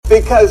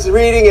Because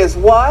reading is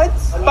what?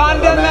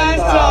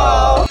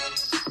 Fundamental.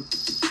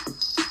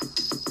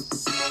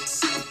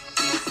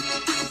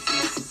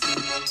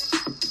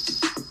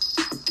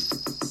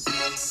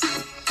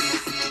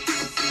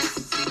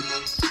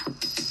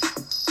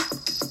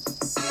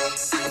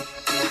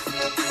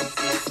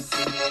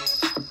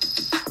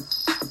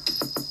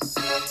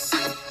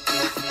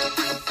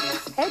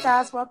 Hey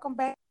guys, welcome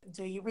back.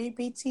 Do you read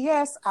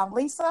BTS? I'm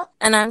Lisa.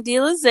 And I'm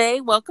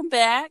Dila. Welcome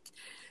back.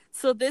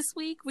 So this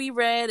week we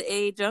read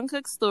a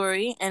Jungkook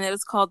story, and it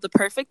was called The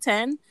Perfect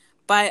 10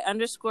 by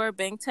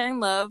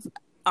 _Bangtan Love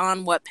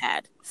on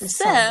Wattpad. It's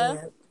so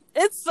good.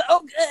 It's so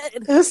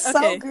good. It's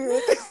so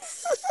good.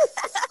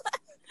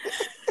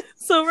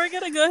 So we're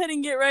going to go ahead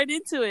and get right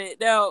into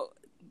it. Now,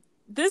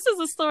 this is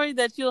a story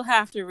that you'll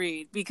have to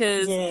read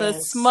because the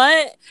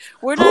smut,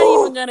 we're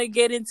not even going to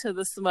get into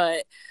the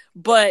smut,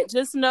 but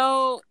just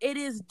know it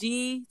is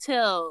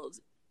detailed.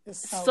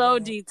 It's so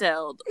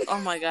detailed. Oh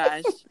my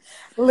gosh.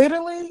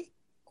 Literally,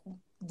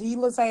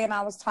 Dila and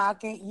I was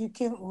talking, you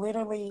can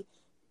literally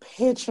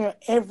picture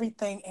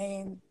everything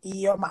in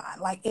your mind.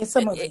 Like, it's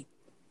a movie.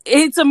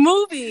 It's a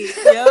movie.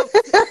 Yep.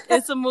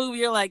 It's a movie.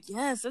 You're like,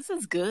 yes, this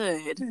is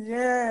good.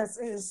 Yes,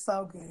 it is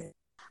so good.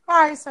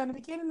 All right, so in the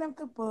beginning of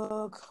the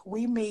book,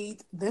 we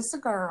meet this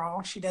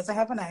girl. She doesn't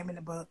have a name in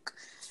the book.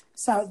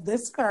 So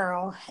this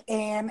girl,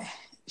 and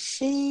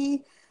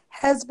she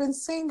has been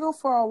single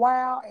for a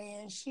while,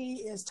 and she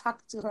is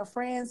talking to her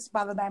friends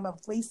by the name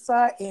of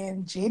Lisa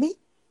and Jenny.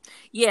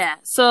 Yeah,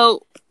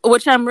 so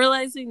which I'm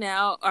realizing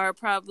now are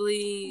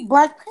probably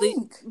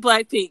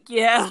Blackpink,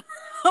 yeah.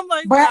 I'm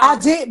like, but wow.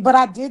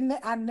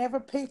 I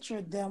never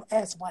pictured them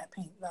as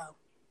Blackpink though.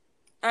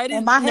 I didn't.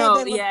 In my head,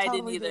 no, they yeah, totally I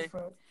didn't either.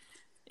 Different.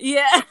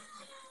 Yeah.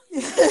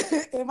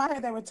 In my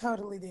head, they were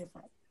totally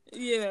different.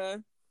 Yeah.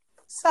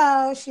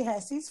 So she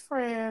has these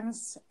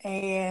friends,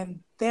 and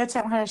they're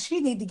telling her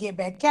she need to get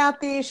back out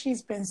there.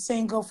 She's been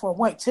single for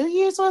 2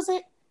 years, was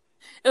it?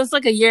 It was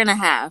like a year and a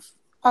half.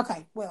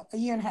 Okay, well, a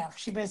year and a half.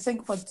 She's been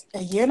single for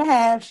a year and a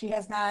half. She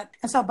has not.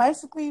 And so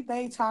basically,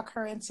 they talk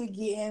her into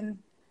getting,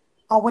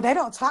 they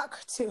don't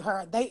talk to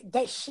her. They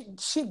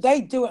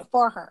do it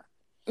for her.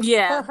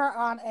 Yeah. Put her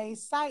on a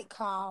site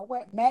called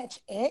Match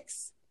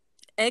X?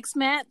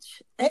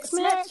 X-Match?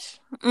 X-Match?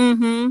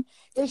 Mm-hmm.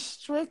 It's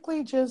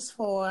strictly just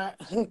for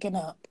hooking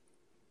up.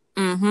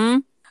 Mm-hmm.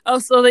 Oh,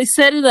 so they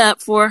set it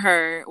up for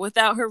her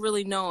without her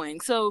really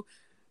knowing. So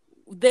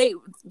the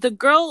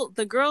girl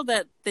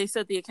that they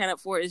set the account up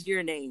for is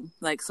your name.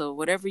 Like, so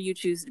whatever you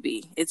choose to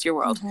be, it's your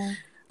world.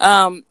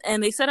 Mm-hmm.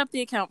 And they set up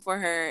the account for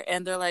her,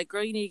 and they're like,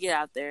 girl, you need to get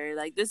out there.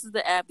 Like, this is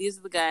the app. These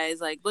are the guys.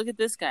 Like, look at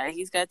this guy.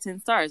 He's got 10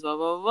 stars, blah,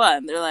 blah, blah, blah.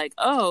 And they're like,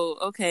 oh,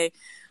 okay.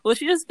 Well,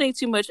 she doesn't think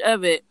too much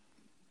of it.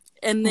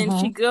 And then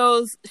she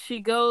goes,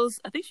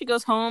 I think she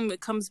goes home.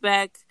 It comes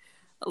back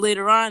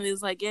later on.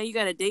 Is like, yeah, you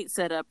got a date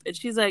set up. And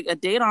she's like, a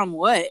date on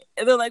what?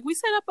 And they're like, we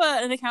set up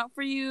an account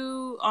for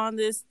you on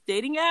this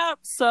dating app.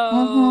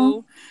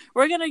 So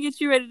we're going to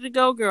get you ready to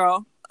go,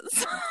 girl.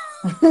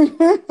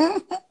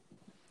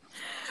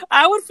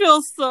 I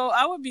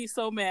would be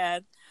so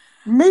mad.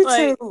 Me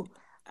too.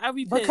 I'd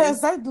be pissed. Because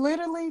they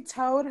literally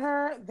told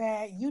her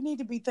that you need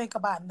to be thinking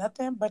about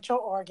nothing but your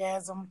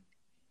orgasm.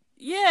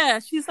 Yeah,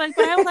 she's like,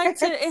 but I would like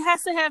to, it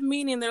has to have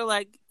meaning. They're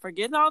like,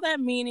 forget all that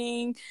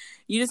meaning.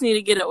 You just need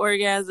to get an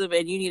orgasm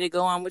and you need to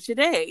go on with your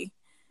day.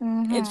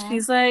 Mm-hmm. And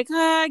she's like,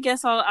 I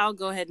guess I'll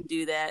go ahead and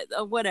do that.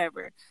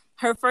 Whatever.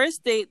 Her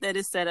first date that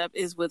is set up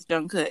is with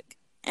Jungkook.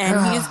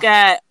 And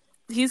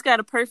he's got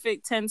a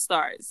perfect 10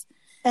 stars.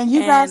 And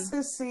you guys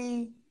can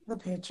see the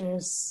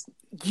pictures.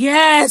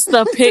 Yes,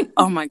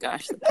 oh my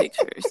gosh, the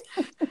pictures.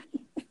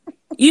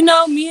 You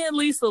know, me and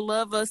Lisa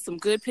love us some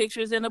good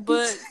pictures in a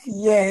book.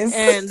 Yes.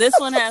 And this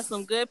one has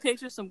some good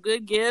pictures, some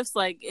good gifts.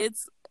 Like,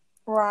 it's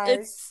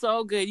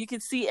so good. You can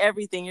see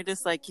everything. You're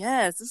just like,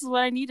 yes, this is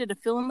what I needed to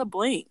fill in the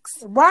blanks.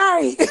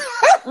 Right.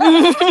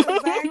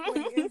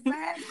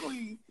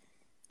 Exactly.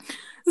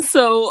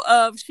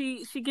 So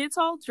she gets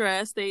all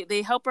dressed.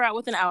 They help her out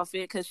with an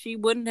outfit because she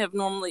wouldn't have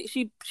normally.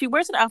 She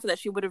wears an outfit that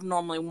she would have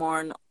normally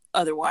worn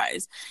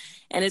otherwise.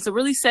 And it's a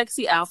really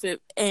sexy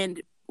outfit.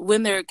 And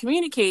when they're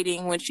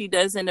communicating, when she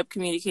does end up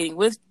communicating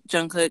with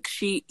Jungkook,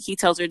 he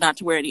tells her not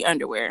to wear any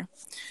underwear.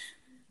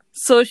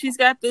 So she's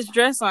got this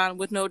dress on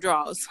with no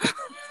drawers.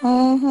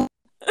 Mm-hmm.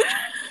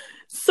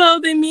 So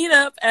they meet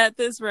up at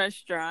this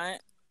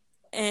restaurant,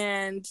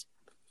 and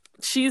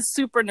she's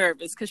super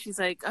nervous because she's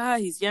like,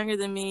 he's younger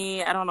than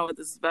me. I don't know what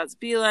this is about to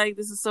be like.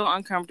 This is so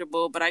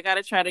uncomfortable, but I got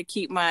to try to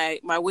keep my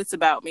wits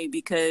about me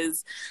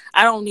because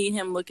I don't need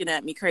him looking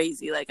at me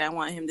crazy. Like, I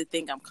want him to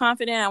think I'm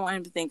confident. I want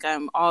him to think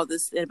I'm all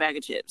this in a bag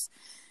of chips.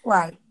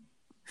 Right.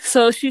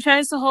 So she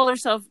tries to hold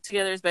herself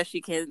together as best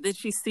she can. Then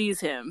she sees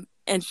him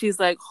and she's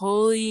like,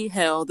 holy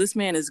hell, this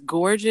man is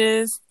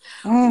gorgeous.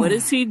 What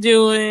is he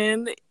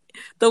doing?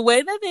 The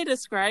way that they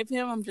describe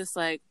him, I'm just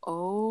like,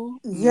 oh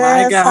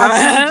my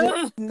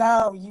God.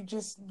 You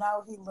just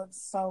know he looks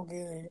so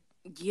good.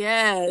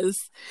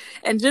 Yes.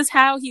 And just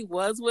how he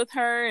was with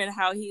her and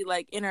how he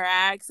like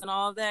interacts and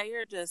all of that,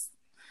 you're just,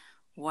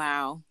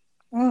 wow.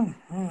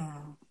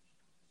 Mm-hmm.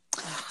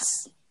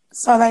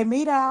 So they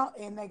meet out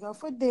and they go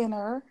for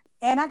dinner.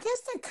 And I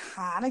guess they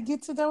kind of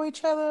get to know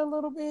each other a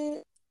little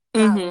bit.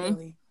 Not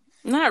really.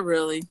 Not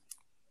really.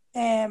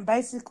 And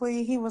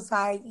basically, he was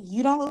like,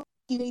 you don't look like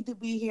you need to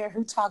be here.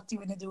 Who talked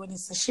you into doing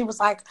this? And she was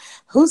like,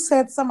 who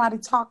said somebody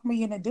talked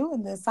me into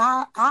doing this?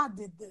 I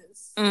did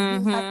this.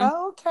 And he was like,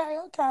 oh,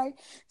 okay.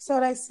 So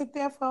they sit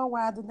there for a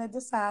while. Then they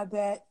decide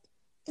that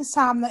it's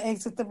time to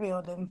exit the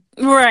building.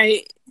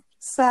 Right.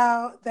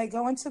 So they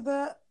go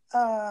into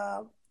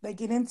they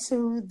get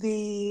into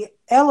the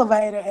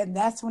elevator. And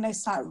that's when they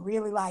start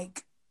really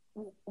like,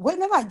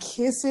 wasn't it like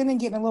kissing and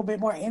getting a little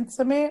bit more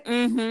intimate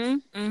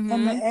in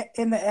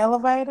the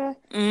elevator?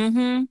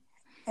 And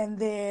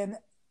then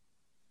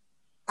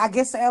I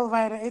guess the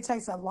elevator, it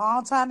takes a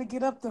long time to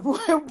get up to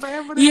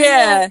wherever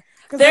they're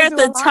at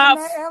the top.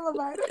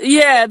 Elevator.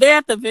 Yeah, they're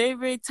at the very,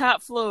 very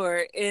top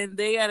floor, and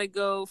they got to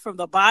go from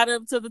the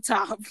bottom to the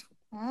top.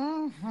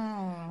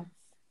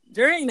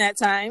 During that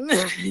time,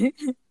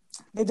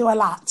 they do a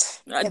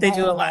lot. They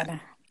do a lot.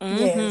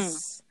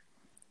 Yes.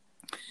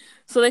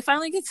 So they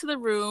finally get to the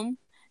room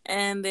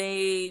and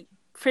they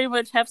pretty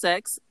much have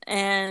sex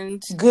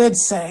and good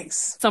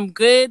sex. Some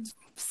good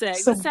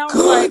sex. Some it sounds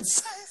good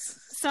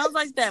sounds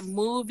like that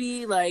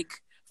movie, like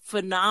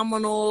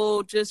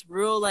phenomenal, just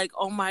real like,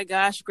 oh my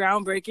gosh,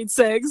 groundbreaking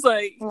sex.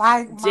 Like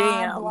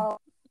damn.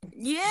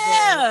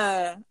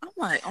 Yeah. I'm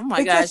like, oh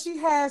my gosh. Because she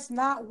has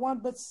not one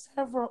but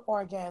several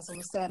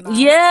orgasms that night.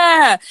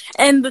 Yeah.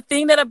 And the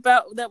thing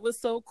that was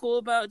so cool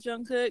about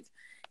Jungkook,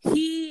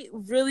 he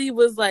really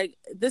was like,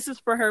 this is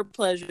for her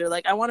pleasure.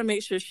 Like, I want to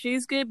make sure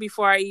she's good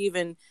before I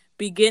even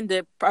begin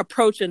to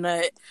approach a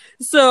nut.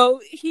 So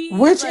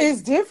which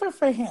is different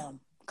for him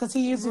because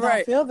he usually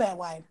don't feel that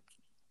way.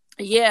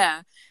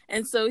 Yeah.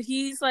 And so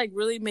he's like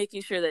really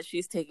making sure that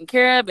she's taken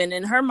care of. And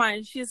in her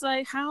mind, she's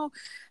like, how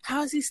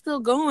is he still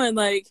going?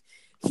 Like,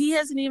 he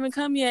hasn't even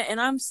come yet. And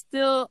I've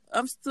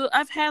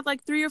had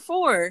like 3 or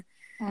 4.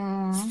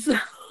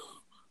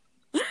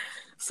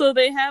 So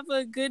they have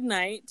a good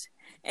night.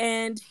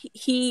 And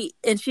she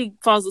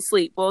falls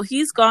asleep. Well,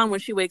 he's gone when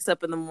she wakes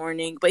up in the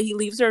morning, but he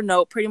leaves her a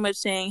note pretty much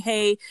saying,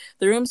 hey,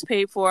 the room's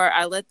paid for.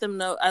 I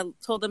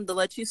told them to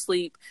let you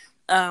sleep.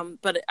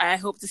 But I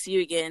hope to see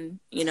you again,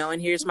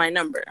 and here's my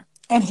number.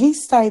 And he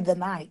stayed the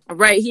night.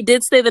 Right. He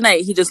did stay the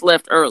night. He just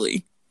left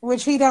early.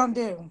 Which he don't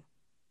do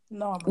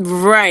normally.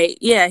 Right.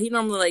 Yeah. He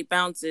normally like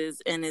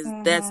bounces and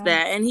that's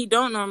that. And he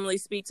don't normally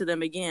speak to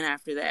them again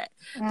after that.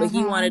 But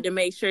he wanted to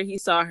make sure he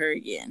saw her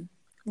again.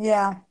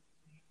 Yeah.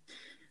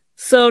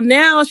 So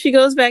now she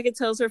goes back and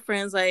tells her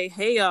friends, like,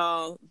 hey,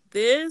 y'all,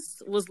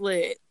 this was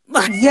lit.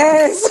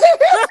 Yes.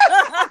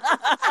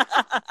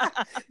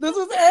 This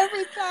was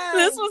everything.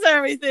 This was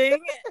everything.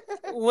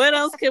 What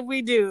else can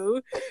we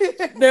do?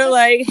 They're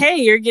like, hey,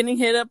 you're getting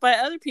hit up by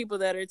other people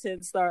that are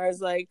 10 stars.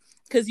 Like,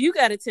 because you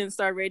got a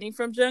 10-star rating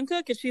from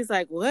Jungkook. And she's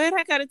like, what?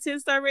 I got a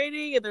 10-star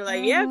rating? And they're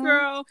like, yeah,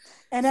 girl.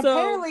 And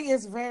apparently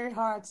it's very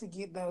hard to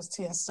get those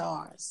 10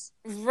 stars.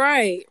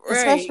 Right.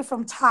 Especially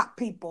from top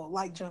people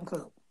like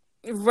Jungkook.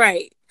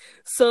 Right.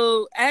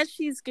 So as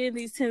she's getting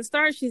these 10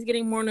 stars, she's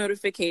getting more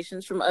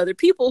notifications from other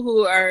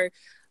people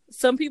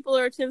some people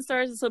are 10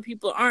 stars and some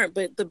people aren't.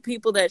 But the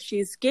people that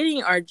she's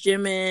getting are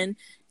Jimin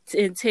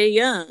and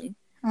Taeyoung,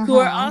 who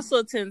are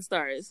also 10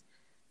 stars.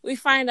 We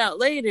find out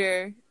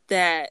later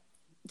that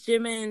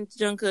Jimin,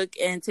 Jungkook,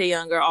 and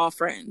Taeyoung are all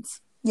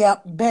friends.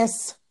 Yep.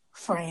 Best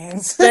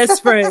friends.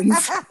 Best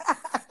friends.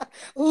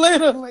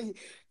 Literally.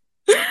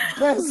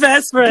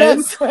 Best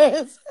friends. Best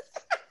friends.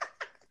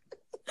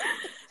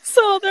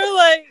 So they're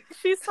like,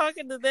 she's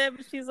talking to them,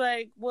 and she's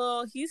like,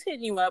 well, he's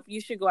hitting you up. You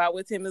should go out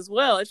with him as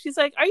well. And she's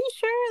like, are you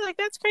sure? Like,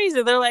 that's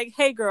crazy. They're like,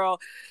 hey, girl,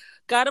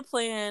 got a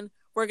plan.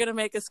 We're going to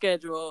make a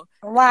schedule.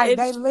 Right.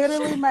 They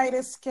literally made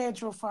a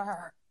schedule for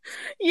her.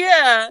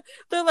 Yeah.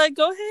 They're like,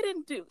 go ahead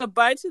and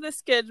abide to the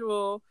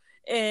schedule,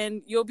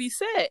 and you'll be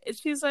set. And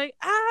she's like,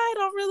 I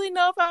don't really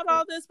know about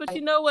all this, but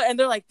you know what? And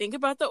they're like, think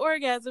about the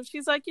orgasm.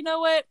 She's like, you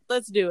know what?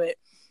 Let's do it.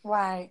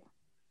 Right.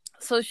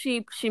 So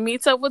she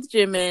meets up with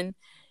Jimin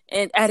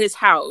and at his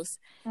house,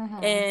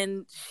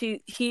 and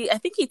I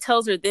think he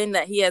tells her then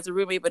that he has a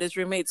roommate, but his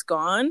roommate's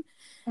gone,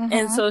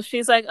 and so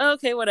she's like, oh,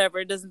 okay,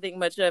 whatever, doesn't think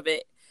much of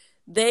it.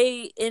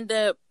 They end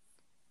up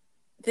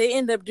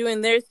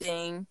doing their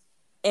thing,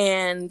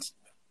 and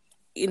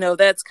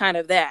that's kind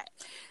of that.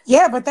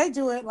 Yeah, but they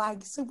do it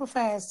like super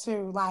fast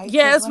too. Like,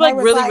 yeah, it's like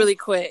really, really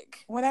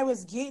quick. When I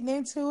was getting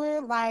into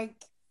it, like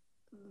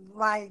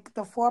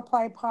the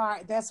foreplay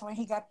part, that's when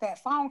he got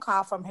that phone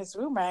call from his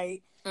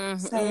roommate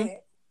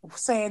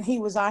saying he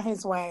was on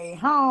his way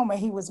home and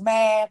he was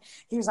mad.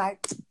 He was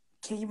like,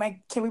 can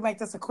we make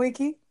this a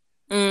quickie?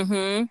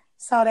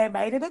 So they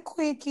made it a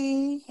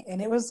quickie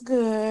and it was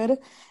good.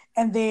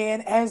 And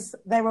then as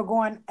they were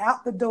going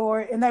out the door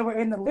and they were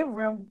in the living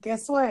room,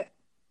 guess what?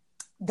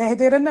 They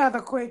did another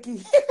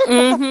quickie.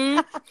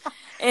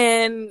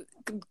 And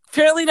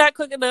apparently not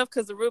quick enough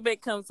because the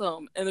roommate comes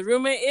home. And the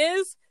roommate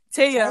is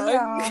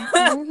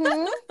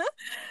Taeyoung.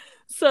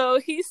 So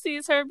he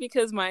sees her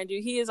because, mind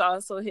you, he has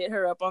also hit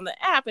her up on the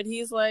app. And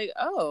he's like,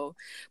 oh.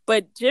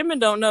 But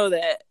Jimin don't know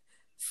that.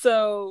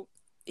 So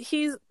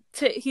he's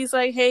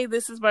like, hey,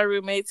 this is my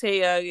roommate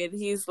Taeyang, and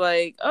he's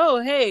like,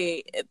 oh,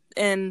 hey,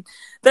 and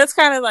that's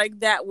kind of like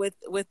that with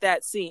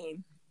that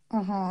scene.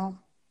 Mm-hmm.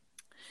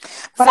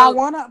 But I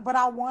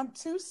want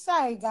to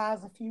say,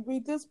 guys, if you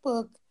read this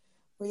book,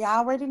 we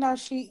already know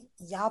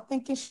y'all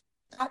thinking she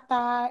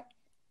died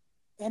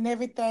and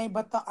everything,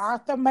 but the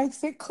author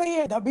makes it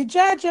clear. Don't be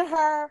judging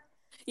her.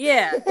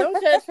 Yeah,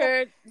 don't judge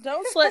her.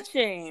 Don't slut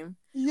shame.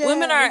 Yes.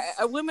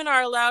 Women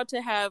are allowed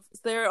to have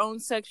their own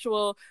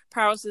sexual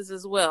prowesses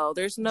as well.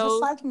 There's no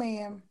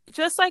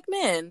just like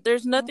men.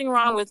 There's nothing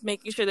wrong with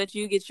making sure that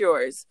you get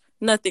yours.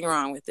 Nothing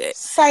wrong with it.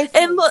 Safely.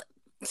 And look,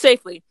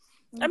 safely.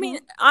 I mean,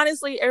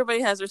 honestly,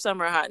 everybody has their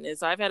summer of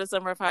hotness. I've had a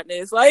summer of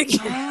hotness. Like,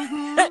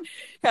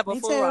 have a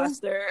full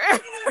roster.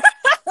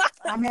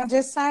 I mean, I'm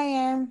just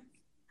saying,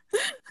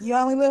 you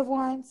only live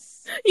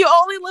once. You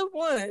only live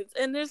once,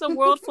 and there's a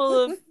world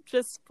full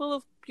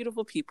of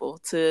beautiful people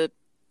to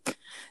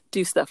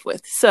do stuff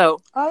with.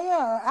 So, oh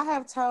yeah, I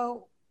have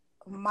told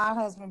my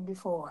husband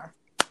before,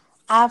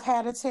 I've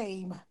had a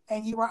team,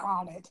 and you were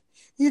on it.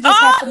 You just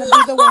happen to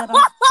be the winner.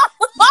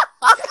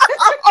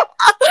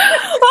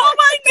 Oh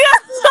my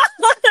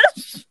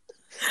gosh!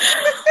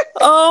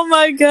 Oh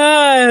my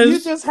gosh! You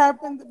just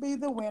happen to be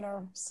the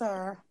winner,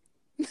 sir.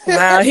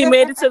 Wow, he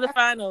made it to the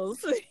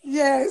finals.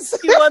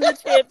 Yes. He won the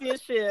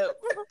championship.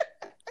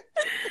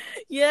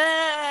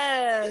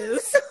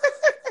 Yes.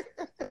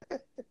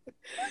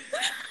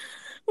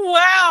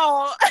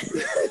 Wow.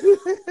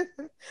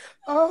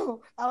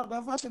 Oh, I don't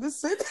know if I should have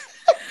said that.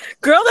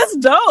 Girl, that's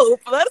dope.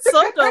 That's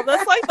so dope.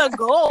 That's like the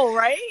goal,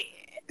 right?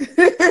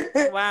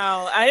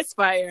 Wow, I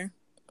aspire.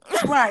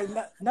 Right.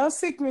 No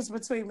secrets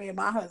between me and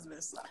my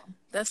husband. So.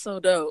 That's so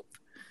dope.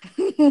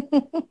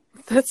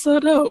 That's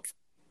so dope.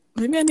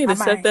 Maybe I need to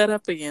set that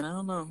up again. I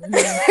don't know.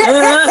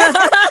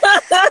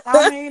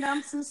 I mean,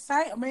 I'm just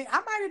saying. I mean,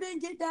 I might have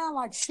didn't get down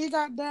like she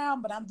got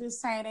down, but I'm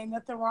just saying ain't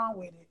nothing wrong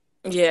with it.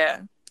 Yeah.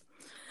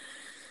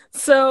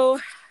 So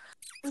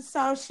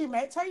she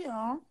met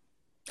Taeyang.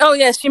 Oh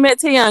yes, she met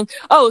Taeyang.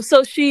 Oh,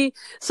 so she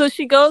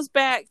goes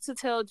back to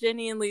tell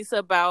Jenny and Lisa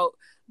about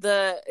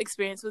the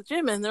experience with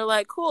Jim, and they're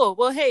like, cool.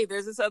 Well, hey,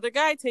 there's this other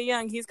guy,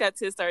 Taeyang. He's got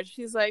Tistar.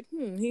 She's like,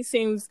 he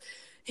seems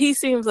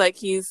like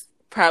he's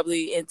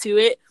probably into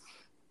it.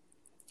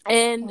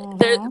 And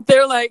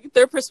they're like,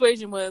 their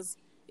persuasion was,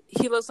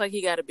 he looks like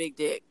he got a big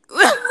dick.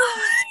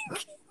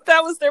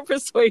 That was their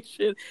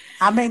persuasion.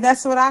 I mean,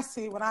 that's what I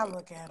see when I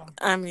look at him.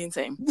 I mean,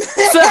 same.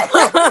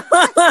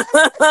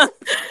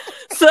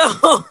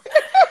 So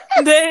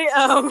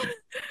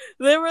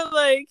they were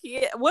like,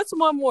 yeah, what's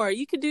one more?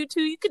 You could do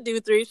 2, you could do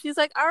 3. She's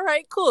like, all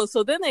right, cool.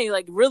 So then they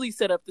like really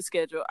set up the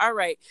schedule. All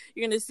right,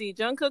 you're going to see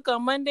Jungkook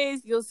on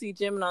Mondays, you'll see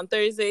Jimin on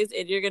Thursdays,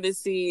 and you're going to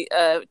see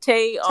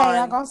Tae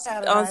on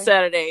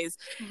Saturdays.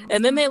 Mm-hmm.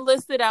 And then they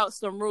listed out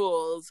some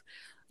rules.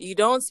 You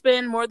don't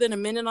spend more than a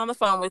minute on the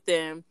phone with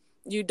them.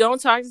 You don't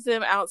talk to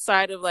them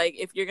outside of like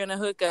if you're gonna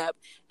hook up,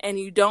 and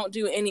you don't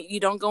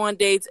go on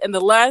dates. And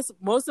the last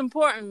most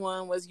important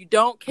one was you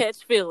don't catch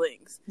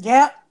feelings.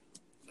 Yep.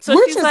 So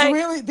which is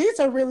like, these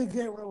are really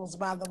good rules,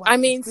 by the way. I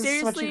mean, this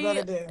seriously, is what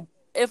you're gonna do.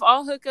 If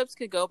all hookups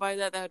could go by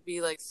that would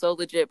be like so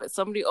legit. But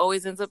somebody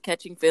always ends up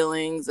catching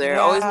feelings, or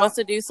always wants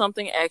to do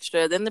something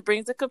extra. Then it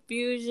brings the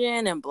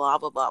confusion and blah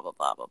blah blah blah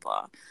blah blah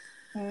blah.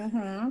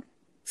 Mm-hmm.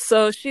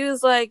 So she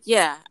was like,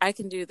 "Yeah, I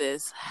can do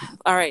this.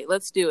 All right,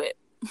 let's do it."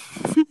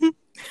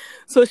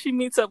 So she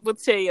meets up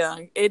with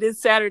Taeyang. It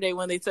is Saturday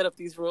when they set up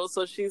these rules.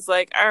 So she's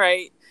like, all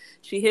right.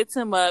 She hits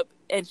him up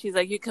and she's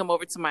like, you come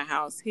over to my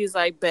house. He's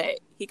like, bet.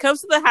 He comes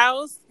to the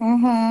house.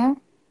 Mm-hmm.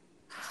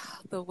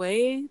 The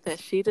way that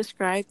she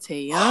described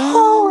Taeyang.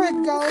 Oh,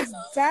 it goes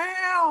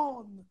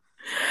down.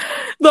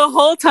 The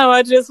whole time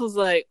I just was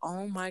like,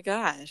 oh my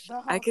gosh.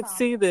 I could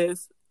see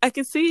this. I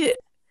could see it.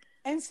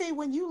 And see,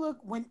 when you look,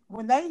 when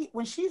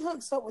she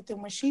hooks up with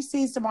them, when she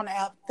sees them on the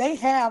app, they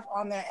have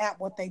on their app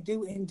what they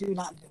do and do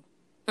not do.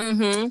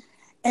 Mm-hmm.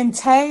 And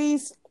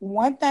Tae's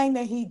one thing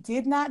that he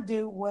did not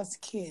do was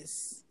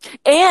kiss.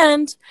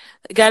 And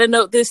got to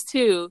note this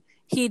too.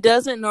 He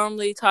doesn't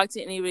normally talk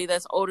to anybody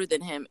that's older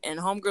than him, and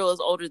homegirl is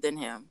older than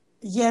him.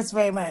 Yes,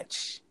 very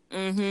much.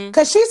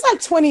 Because she's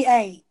like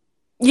 28.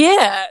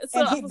 Yeah.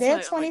 So and they're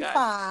like,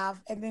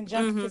 25, and then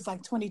Jungkook is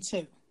like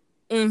 22.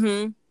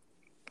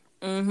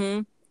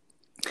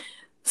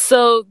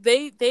 So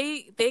they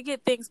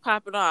get things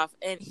popping off,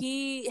 and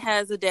he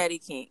has a daddy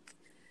kink.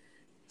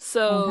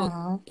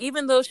 So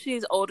even though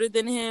she's older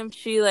than him,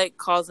 she like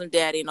calls him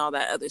daddy and all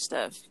that other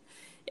stuff.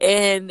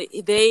 And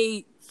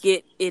they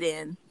get it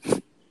in.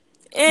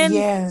 And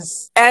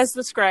yes, as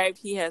described,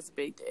 he has a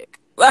big dick.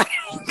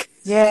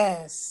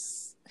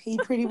 Yes. He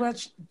pretty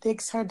much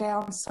dicks her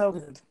down so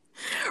good.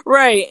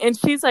 Right. And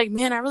she's like,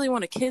 man, I really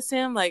want to kiss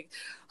him. Like,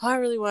 oh, I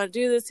really want to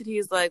do this. And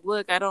he's like,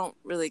 look, I don't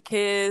really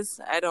kiss.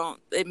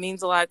 It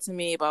means a lot to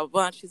me, blah, blah,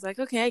 blah. And she's like,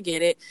 okay, I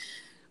get it.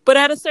 But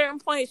at a certain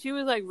point, she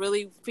was like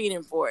really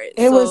feeding for it.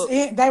 They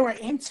were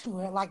into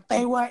it. Like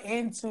they were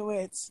into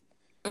it.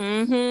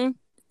 Mm-hmm.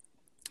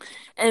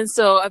 And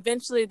so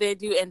eventually they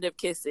do end up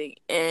kissing,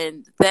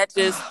 and that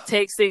just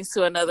takes things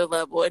to another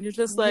level. And you're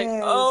just like,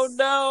 oh Yes.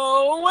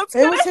 no, what's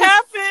going to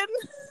happen?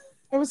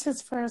 It was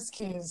his first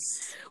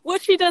kiss.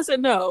 Which she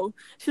doesn't know.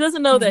 She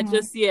doesn't know that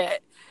just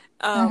yet.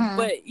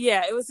 But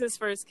yeah, it was his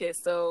first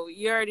kiss. So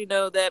you already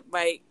know that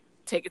might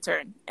take a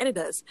turn. And it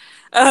does.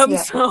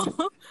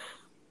 So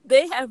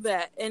they have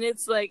that. And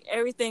it's like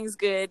everything's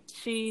good.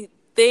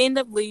 They end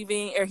up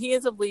leaving, or he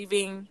ends up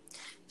leaving.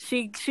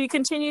 She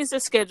continues to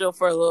schedule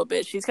for a little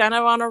bit. She's kind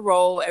of on a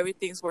roll.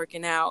 Everything's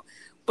working out.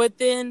 But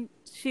then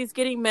she's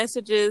getting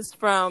messages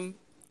from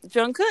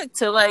Jungkook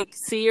to like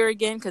see her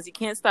again because he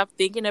can't stop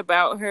thinking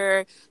about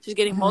her. She's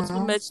getting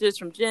multiple messages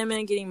from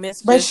Jimin, getting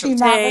messages but from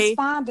she's Tae.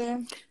 not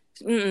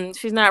responding.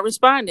 She's not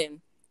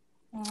responding.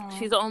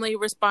 She's only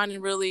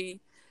responding really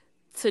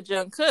to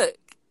Jungkook.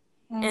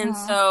 And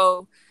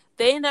so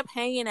they end up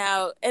hanging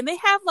out, and they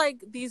have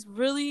like these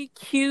really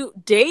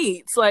cute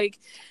dates. Like,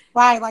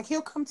 right, like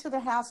he'll come to the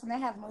house and they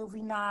have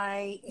movie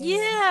night. And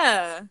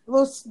yeah,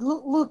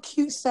 little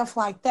cute stuff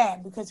like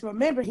that. Because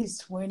remember, he's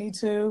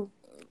 22.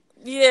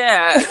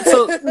 Yeah.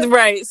 So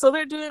right. So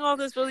they're doing all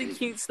this really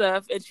cute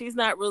stuff, and she's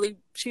not really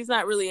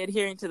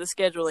adhering to the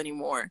schedule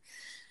anymore.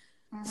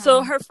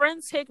 So her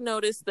friends take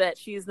notice that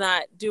she's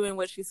not doing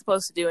what she's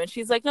supposed to do, and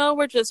she's like, "No,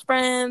 we're just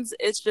friends.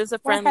 It's just a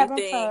friendly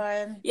thing.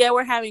 Fun. Yeah,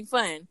 we're having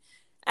fun."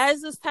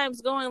 As this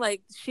time's going,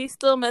 like she's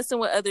still messing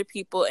with other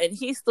people, and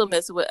he's still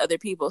messing with other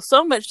people.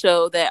 So much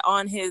so that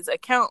on his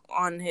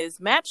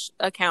Match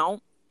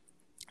account,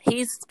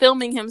 he's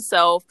filming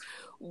himself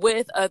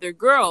with other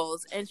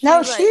girls. And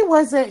she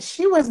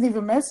wasn't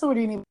even messing with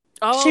anybody.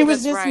 Oh, she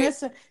was just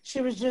missing.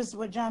 She was just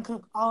with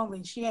Jungkook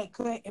only. She had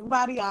cut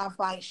everybody off.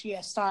 Like she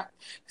had start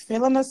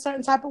feeling a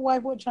certain type of way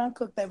with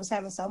Jungkook. They was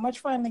having so much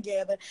fun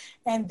together,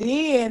 and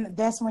then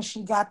that's when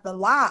she got the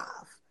live.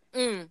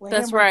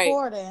 That's right.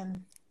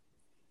 Recording.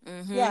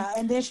 Yeah,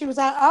 and then she was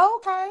like, "Oh,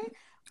 okay.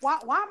 Why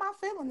am I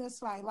feeling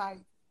this way? Like,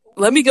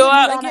 let me go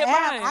out and get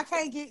mine. I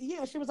can't get."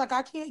 Yeah, she was like,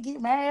 "I can't get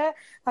mad.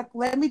 Like,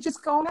 let me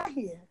just go out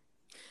here."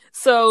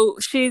 So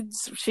she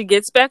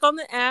gets back on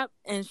the app,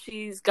 and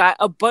she's got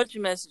a bunch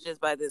of messages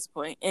by this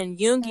point. And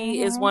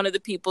Yoongi is one of the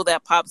people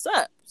that pops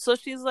up. So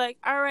she's like,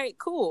 "All right,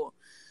 cool."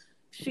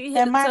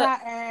 And might I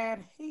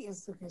add, he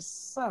is looking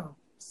so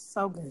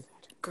good,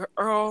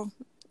 girl.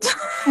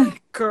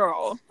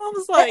 Girl, I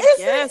was like,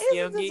 yes,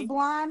 Yoongi.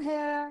 Blonde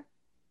hair,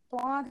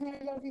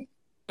 Yoongi.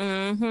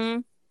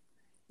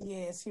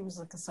 Yes, he was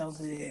looking so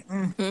good.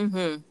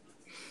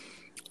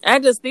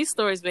 These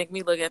stories make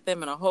me look at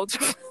them in a whole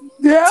different.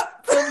 Yeah.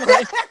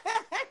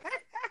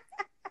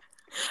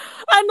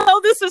 I know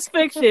this is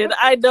fiction.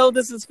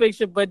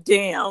 But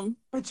damn.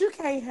 But you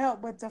can't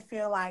help but to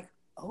feel like,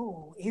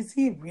 oh, is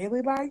he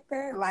really like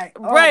that? Like,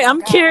 right?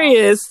 I'm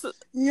curious.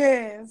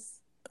 Yes,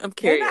 I'm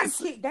curious.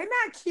 They're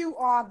not cute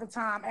all the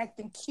time,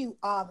 acting cute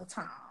all the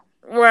time.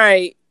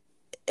 Right.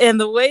 And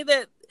the way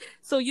that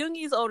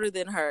Yoongi's older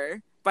than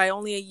her by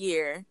only a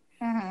year.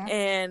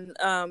 And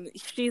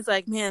she's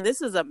like, man,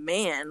 this is a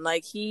man.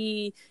 Like,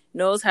 he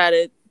knows how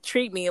to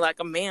treat me like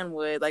a man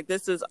would. Like,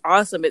 this is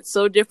awesome. It's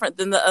so different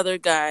than the other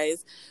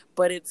guys,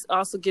 but it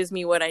also gives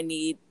me what I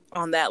need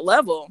on that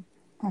level.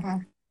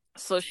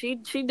 So she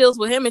deals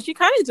with him, and she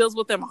kind of deals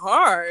with him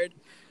hard.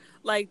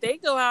 Like, they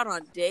go out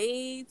on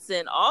dates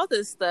and all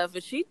this stuff,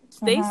 and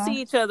they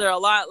see each other a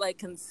lot,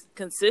 like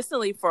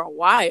consistently for a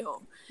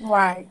while.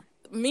 Right.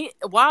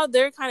 While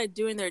they're kind of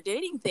doing their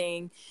dating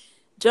thing,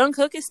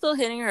 Jungkook is still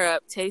hitting her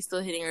up. Tae's still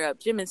hitting her up.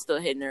 Jimin's still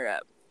hitting her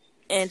up.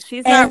 And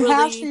she's not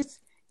really...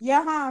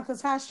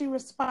 because how she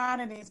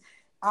responded is,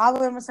 all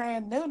of them are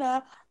saying,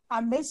 Nuna, I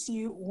miss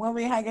you when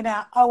we're hanging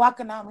out. Oh, I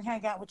can only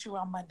hang out with you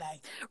on Monday.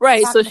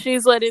 Right, so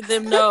she's letting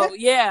them know,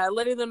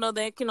 letting them know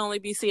they can only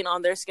be seen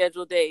on their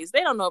scheduled days.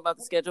 They don't know about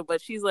the schedule,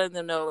 but she's letting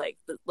them know, like,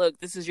 look,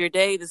 this is your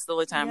day. This is the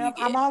only time you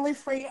get. I'm only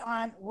free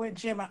with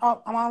Jimin.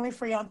 Oh, I'm only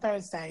free on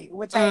Thursday.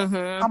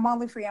 I'm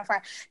only free on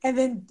Friday. And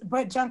then,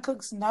 but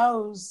Jungkook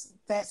knows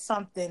that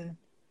something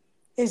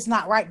is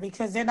not right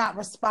because they're not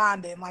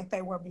responding like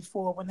they were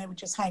before when they were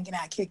just hanging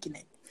out, kicking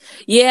it.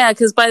 Yeah,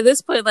 because by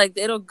this point, like,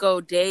 it'll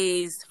go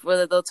days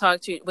whether they'll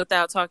talk to you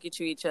without talking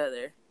to each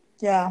other.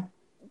 Yeah.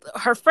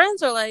 Her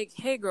friends are like,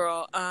 "Hey,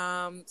 girl,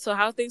 so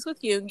how are things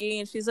with Yoongi?"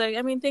 And she's like,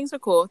 "I mean, things are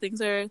cool.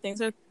 Things are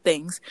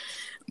things."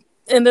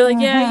 And they're like,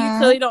 "Yeah, you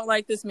clearly don't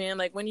like this man.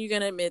 Like, when are you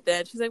gonna admit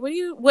that?" She's like,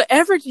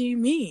 "Whatever do you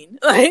mean?"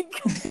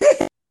 Like.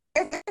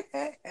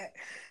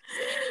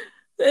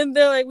 And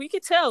they're like, we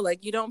could tell,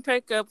 like, you don't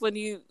pick up when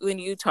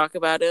you talk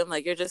about him.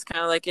 Like, you're just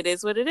kind of like, it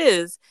is what it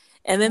is.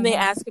 And then they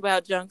ask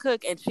about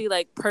Jungkook, and she,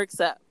 like,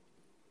 perks up.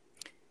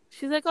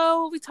 She's like,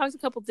 oh, we talked a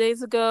couple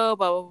days ago,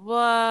 blah, blah,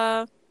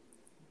 blah.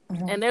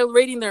 And they're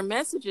reading their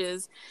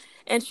messages.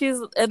 And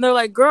they're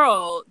like,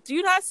 girl, do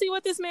you not see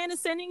what this man is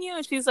sending you?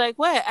 And she's like,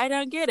 what? I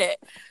don't get it.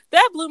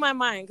 That blew my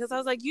mind because I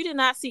was like, you did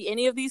not see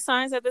any of these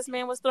signs that this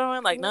man was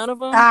throwing? Like, none of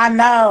them? I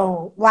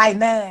know, like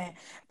none.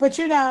 But,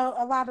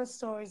 a lot of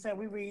stories that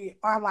we read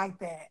are like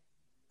that.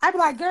 I'd be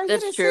like, girl, you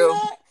didn't see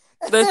that?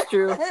 That's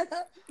true.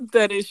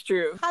 That is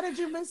true. How did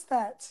you miss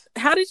that?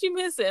 How did you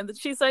miss it? And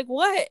she's like,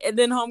 what? And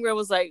then homegirl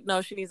was like,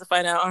 no, she needs to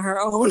find out on her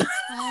own.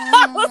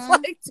 I was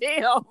like,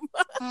 damn.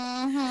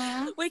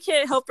 We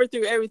can't help her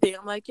through everything.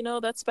 I'm like,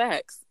 that's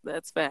facts.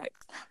 That's facts.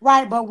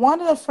 Right, but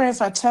one of the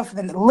friends are tougher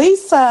than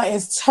Lisa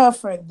is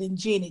tougher than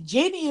Jenny.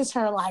 Jenny is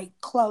her like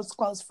close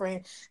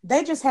friend.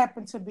 They just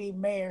happen to be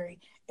married.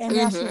 And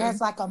now she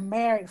has like a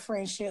married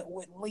friendship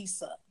with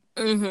Lisa.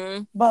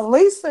 Mm-hmm. But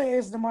Lisa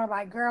is the more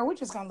like, girl, we're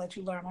just gonna let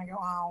you learn on your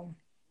own.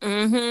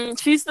 Mm-hmm.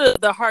 She's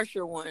the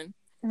harsher one.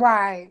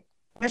 Right.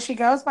 But she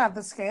goes by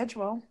the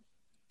schedule.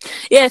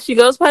 Yeah, she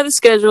goes by the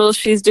schedule.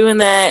 She's doing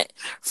that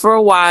for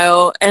a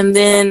while. And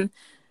then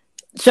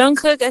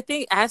Jungkook, I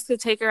think, asked to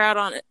take her out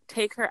on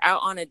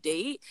a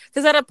date.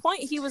 Because at a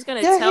point he was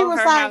gonna tell her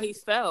how he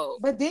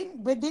felt. But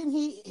didn't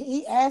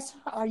he ask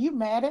her, are you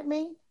mad at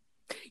me?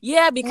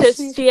 Yeah, because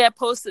he had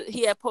posted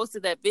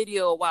that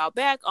video a while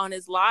back on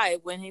his live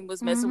when he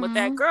was messing with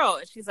that girl.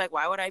 And she's like,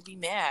 why would I be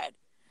mad?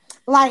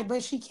 Like,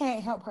 but she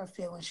can't help her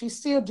feelings. She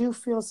still do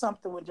feel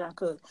something with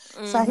Jungkook.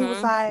 So he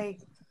was like,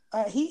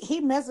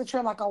 he messaged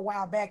her like a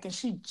while back, and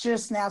she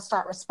just now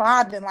start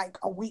responding like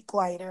a week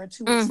later or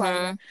 2 weeks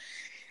later.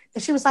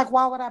 And she was like,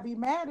 why would I be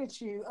mad at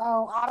you?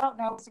 Oh, I don't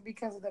know. Is it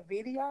because of the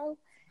video?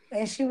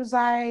 And she was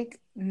like,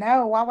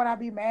 no, why would I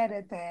be mad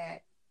at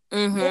that?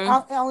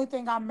 The only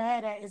thing I'm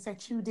mad at is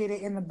that you did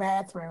it in the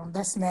bathroom.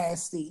 That's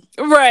nasty.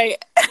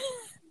 Right.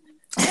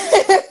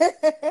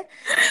 And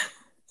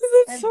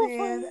so then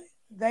funny.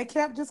 They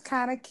kept just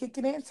kind of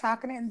kicking it and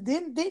talking it. And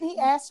didn't he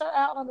ask her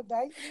out on a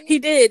date? He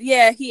did.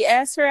 Yeah, he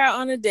asked her out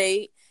on a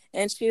date.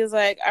 And she was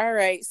like, all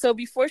right. So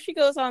before she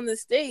goes on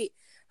this date,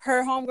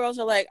 her homegirls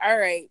are like, all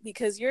right,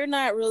 because you're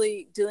not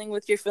really dealing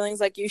with your feelings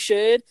like you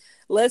should.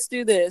 Let's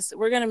do this.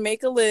 We're going to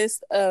make a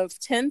list of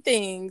 10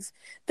 things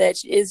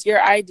that is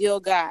your ideal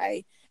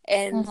guy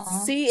and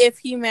see if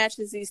he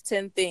matches these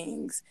 10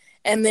 things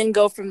and then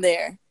go from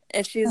there.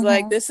 And she's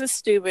like, this is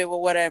stupid,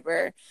 well,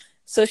 whatever.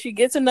 So she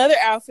gets another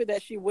outfit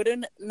that she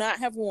wouldn't not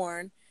have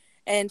worn.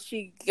 And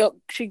she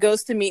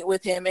goes to meet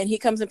with him, and he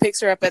comes and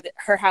picks her up at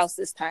her house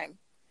this time.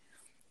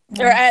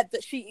 Or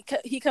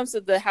he comes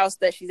to the house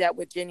that she's at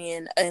with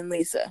Jenny and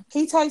Lisa.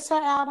 He takes her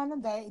out on a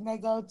date, and they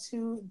go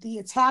to the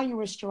Italian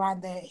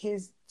restaurant that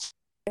his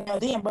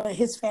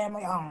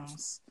family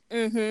owns.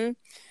 Mm-hmm.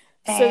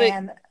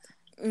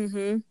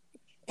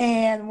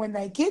 And when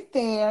they get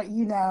there,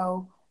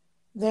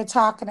 they're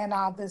talking and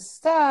all this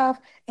stuff,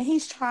 and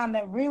he's trying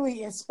to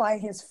really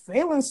explain his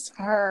feelings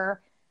to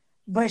her,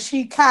 but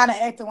she kind of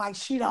acting like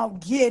she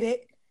don't get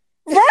it.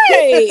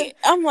 Right.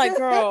 I'm like,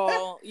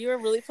 girl, you're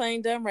really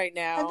playing dumb right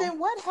now. And then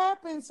what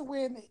happens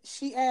when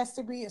she asks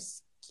to be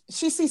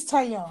she sees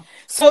Taeyong.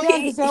 So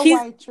Taeyong is their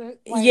waitress.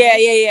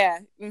 Yeah.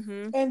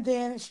 Mm-hmm. And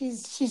then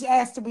she's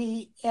asked to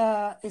be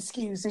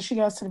excused, and she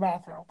goes to the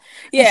bathroom.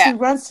 Yeah. And she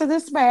runs to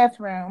this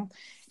bathroom.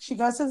 She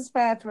goes to this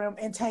bathroom,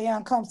 and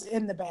Taeyong comes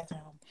in the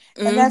bathroom.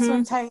 And that's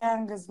when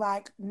Taeyong is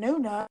like,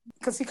 Nuna,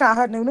 because he called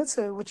her Nuna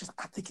too, which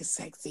I think is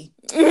sexy.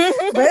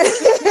 But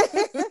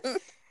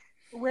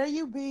where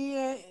you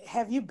been?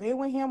 Have you been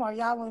with him? Are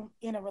y'all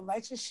in a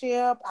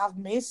relationship? I've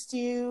missed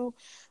you.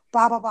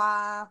 Blah, blah,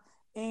 blah.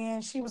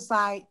 And she was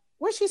like,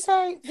 what'd she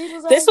say?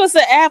 This was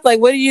the app. Like,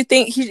 what do you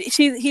think?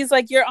 He's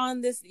like, you're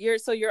on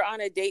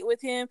a date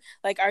with him.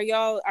 Like, are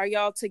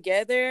y'all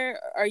together?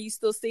 Are you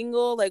still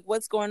single? Like,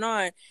 what's going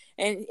on?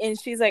 And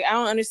she's like, I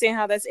don't understand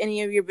how that's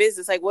any of your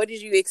business. Like, what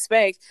did you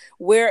expect?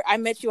 Where I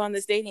met you on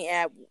this dating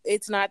app,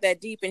 it's not that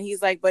deep. And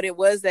he's like, but it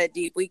was that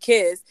deep. We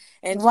kissed.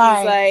 And she's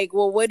like,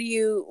 well,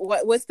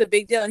 what's the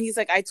big deal? And he's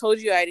like, I told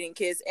you I didn't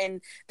kiss.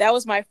 And that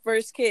was my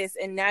first kiss.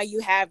 And now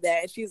you have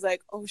that. And she's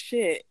like, oh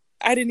shit,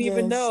 I didn't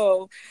even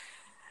know.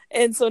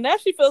 And so now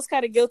she feels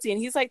kind of guilty,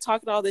 and he's like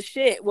talking all this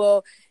shit.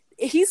 Well,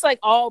 he's like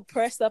all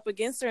pressed up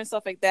against her and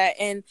stuff like that.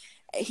 And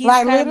he's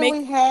like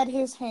literally had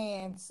his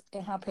hands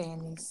in her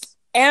panties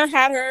and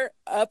had her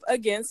up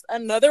against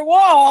another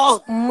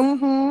wall.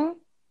 Mm-hmm.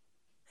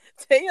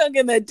 Taeyong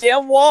in the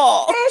damn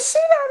wall. And she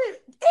don't.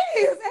 It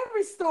is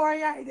every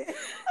story, ain't it?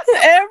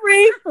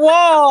 Every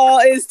wall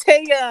is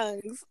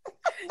Taeyong's.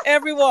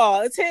 Every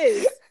wall, it's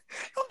his.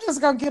 I'm just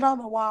gonna get on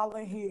the wall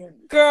in here,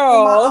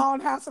 girl. In my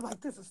own house, I'm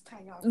like, this is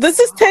Taeyong's. This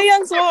is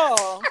Taeyong's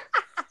wall.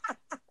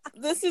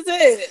 This is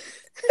it.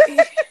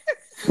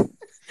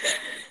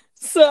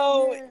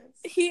 So yes.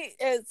 He,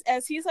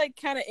 as he's like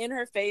kind of in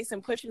her face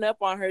and pushing up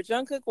on her,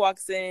 Jungkook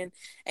walks in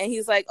and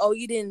he's like, "Oh,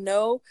 you didn't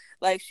know?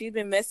 Like she's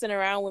been messing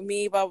around with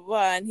me, blah blah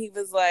blah." And he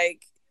was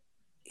like,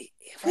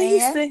 "What do you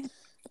say?"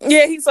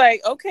 Yeah, he's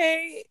like,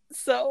 okay,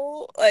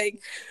 so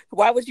like,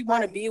 why would you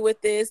want to be with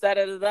this? Da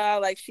da da da.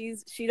 Like, she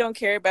don't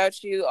care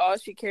about you. All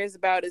she cares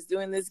about is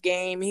doing this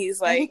game.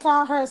 He's like, and he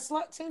called her a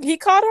slut too. He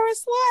called her a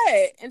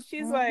slut, and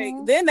she's like,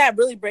 then that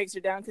really breaks her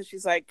down because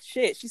she's like,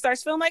 shit. She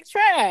starts feeling like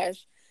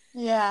trash.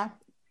 Yeah.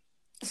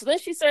 So then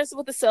she starts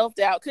with the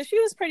self-doubt because she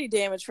was pretty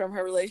damaged from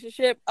her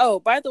relationship. Oh,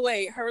 by the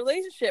way, her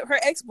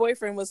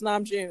ex-boyfriend was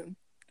Namjoon.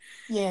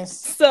 Yes.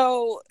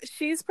 So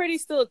she's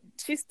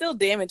still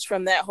damaged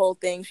from that whole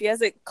thing. She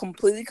hasn't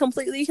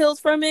completely healed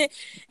from it.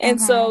 And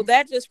so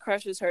that just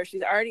crushes her.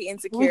 She's already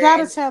insecure. We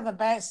gotta tell the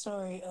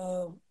backstory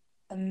of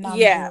Namjoon.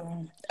 Yeah.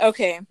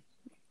 Okay.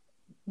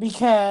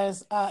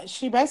 Because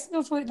she basically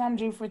was with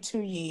Namjoon for 2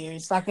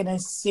 years, like in a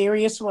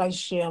serious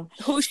relationship.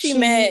 Who she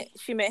met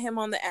him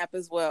on the app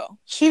as well.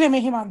 She didn't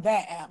meet him on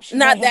that app. She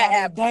Not met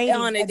him that on app.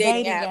 On a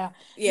dating app.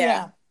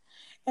 Yeah.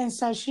 And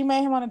so she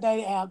met him on a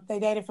dating app. They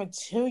dated for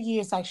 2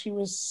 years. Like, she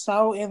was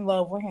so in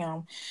love with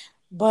him.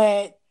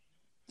 But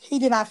he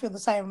did not feel the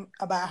same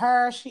about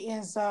her. She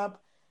ends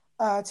up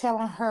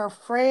telling her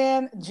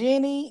friend,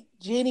 Jenny.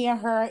 Jenny and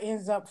her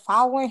ends up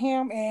following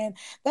him. And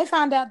they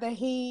find out that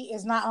he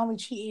is not only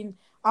cheating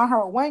on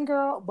her with one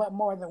girl, but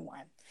more than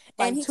one.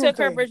 Like, and he took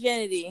her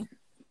virginity.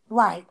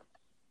 Right.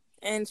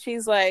 And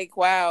she's like,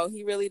 wow,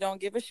 he really don't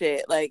give a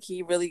shit. Like,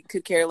 he really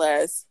could care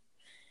less.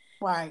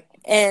 Right.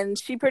 And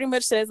she pretty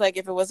much says, like,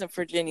 if it wasn't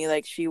for Jenny,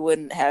 like, she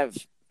would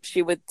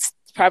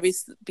probably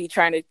be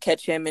trying to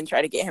catch him and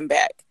try to get him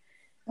back.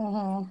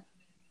 Mm-hmm.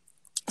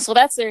 So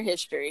that's their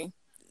history.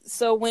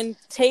 So when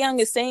Taehyung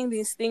is saying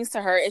these things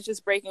to her, it's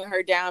just breaking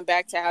her down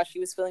back to how she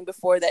was feeling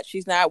before, that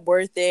she's not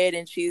worth it,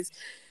 and she's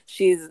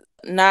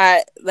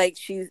not, like,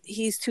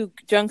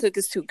 Jungkook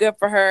is too good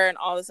for her and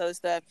all this other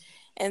stuff.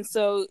 And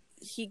so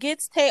he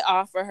gets Tae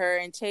off for her,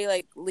 and Tae,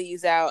 like,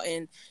 leaves out,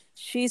 and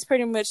she's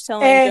pretty much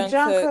telling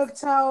Jungkook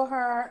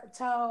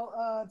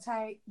told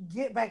Tae,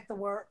 get back to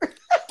work.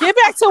 Get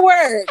back to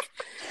work.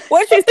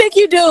 What you think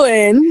you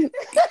doing?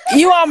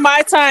 You on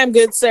my time,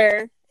 good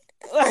sir.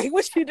 Like,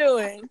 what you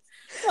doing?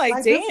 Like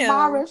damn. This is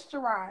my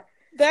restaurant.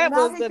 That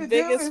was the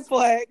biggest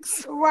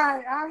flex.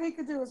 Right. All he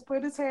could do is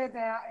put his head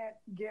down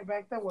and get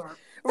back to work.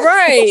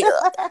 Right.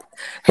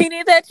 He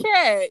need that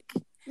check.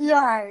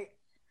 Right.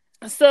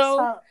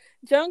 So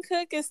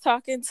Jungkook is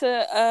talking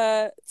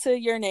to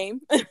your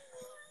name.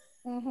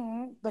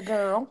 The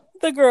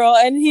girl,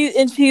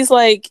 and she's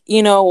like,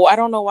 you know, I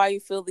don't know why you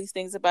feel these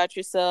things about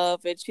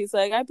yourself. And she's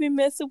like, I've been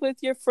messing with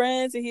your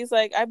friends. And he's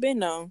like, I've been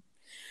known.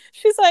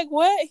 She's like,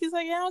 what? He's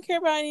like, I don't care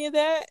about any of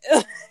that.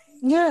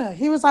 Yeah,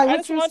 he was like,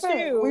 what you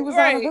said? You. We was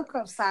on a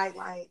hookup site.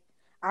 Like,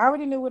 I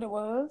already knew what it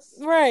was.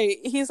 Right.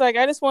 He's like,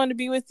 I just wanted to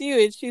be with you.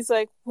 And she's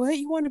like, what?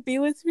 You want to be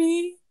with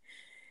me?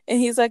 And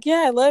he's like,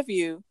 yeah, I love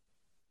you.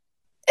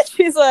 And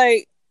she's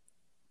like,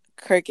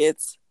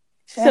 crickets.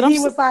 And he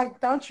was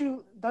like, don't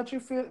you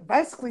feel,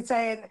 basically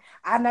saying,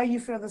 I know you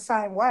feel the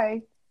same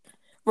way.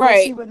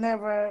 Right. She would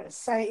never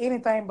say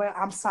anything but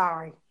I'm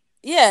sorry.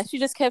 Yeah, she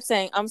just kept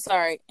saying, I'm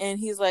sorry. And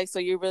he's like, so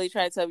you're really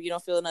trying to tell me you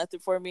don't feel nothing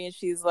for me? And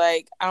she's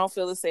like, I don't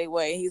feel the same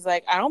way. And he's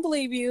like, I don't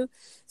believe you.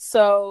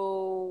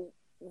 So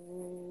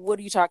what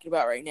are you talking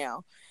about right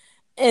now?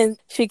 And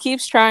she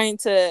keeps trying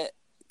to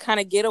kind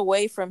of get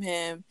away from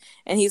him.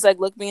 And he's like,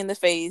 look me in the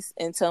face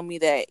and tell me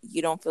that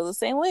you don't feel the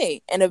same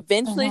way. And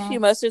eventually she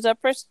musters up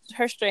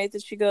her strength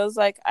and she goes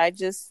like,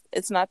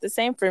 it's not the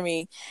same for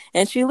me.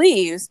 And she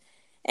leaves.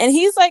 And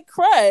he's like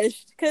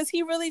crushed because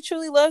he really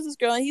truly loves this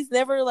girl, and he's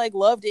never like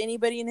loved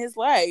anybody in his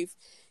life.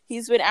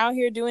 He's been out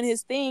here doing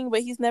his thing, but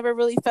he's never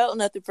really felt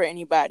nothing for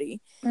anybody.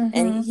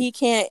 And he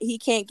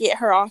can't get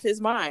her off his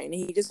mind.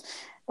 He just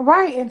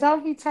right. And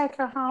don't he take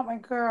her home?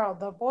 And girl,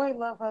 the boy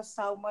loved her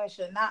so much,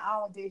 and not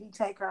only did he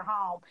take her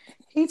home,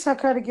 he took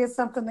her to get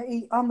something to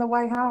eat on the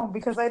way home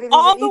because they didn't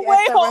even eat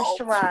at the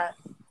restaurant.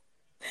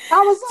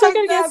 I was like, took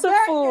her to get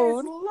some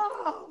food.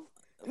 Love.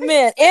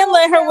 Man, and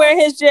let her wear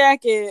his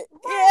jacket.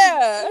 Right.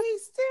 Yeah. He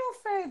still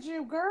fed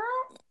you, girl.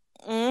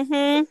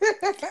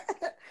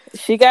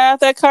 She got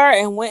out that car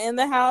and went in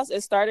the house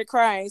and started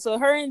crying. So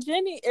her and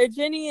Jenny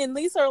and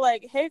Lisa are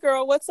like, hey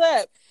girl, what's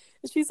up?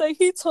 And she's like,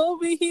 he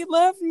told me he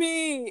loved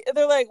me. And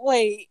they're like,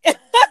 wait,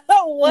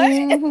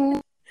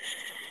 what?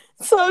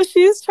 So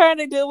she's trying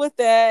to deal with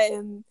that.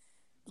 And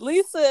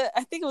Lisa,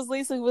 I think it was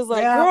Lisa who was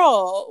like,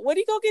 girl, what do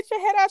you go get your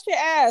head out your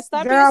ass?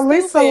 Stop being stupid.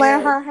 Lisa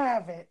let her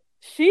have it.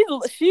 She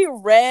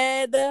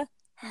read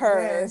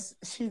her. Yes,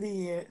 she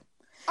did.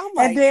 Oh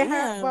my! And then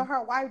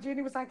her wife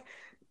Jenny was like,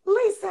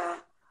 Lisa,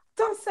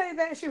 don't say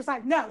that. She was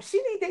like, no,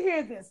 she need to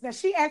hear this. Now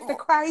she acted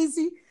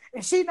crazy,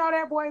 and she know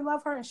that boy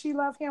love her, and she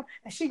love him,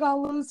 and she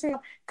gonna lose him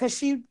because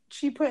she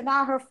putting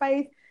all her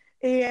faith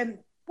in.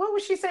 What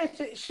was she saying?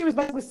 She was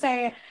basically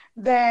saying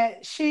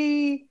that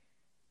she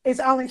is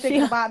only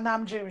thinking about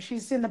Namjoon.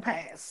 She's in the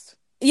past.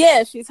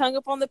 Yeah, she's hung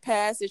up on the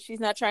past and she's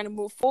not trying to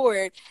move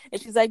forward.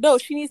 And she's like, no,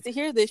 she needs to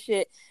hear this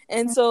shit.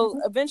 And so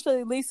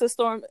eventually Lisa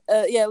storms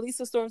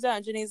out.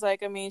 And Jenny's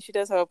like, I mean, she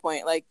does have a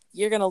point. Like,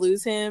 you're going to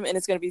lose him and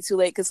it's going to be too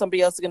late because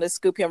somebody else is going to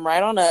scoop him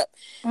right on up.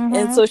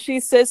 And so she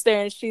sits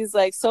there and she's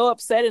like so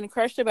upset and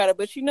crushed about it,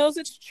 but she knows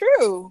it's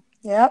true.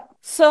 Yep.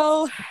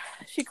 So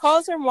she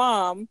calls her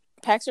mom,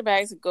 packs her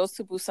bags, and goes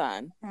to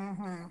Busan.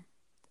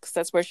 Because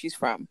that's where she's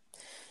from.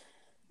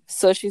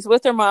 So she's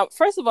with her mom.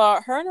 First of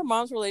all, her and her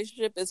mom's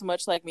relationship is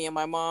much like me and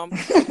my mom.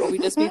 We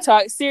just be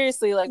talk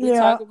seriously, like we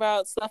talk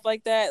about stuff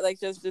like that, like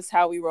just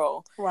how we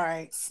roll.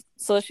 Right.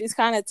 So she's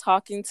kind of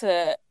talking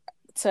to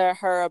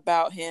her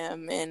about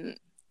him and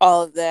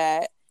all of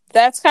that.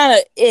 that's kind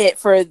of it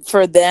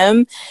for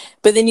them.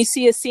 But then you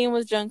see a scene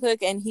with Jungkook,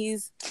 and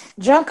he's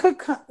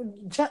Jungkook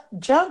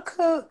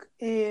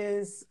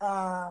is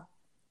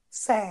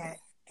sad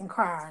and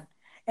crying.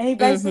 And he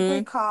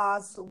basically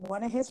calls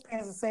one of his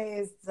parents and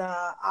says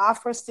the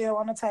offer still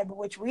on the table,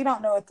 which we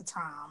don't know at the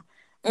time.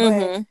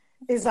 But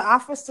is the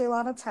offer still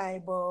on the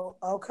table?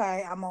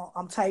 Okay,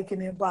 I'm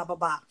taking it, blah blah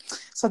blah.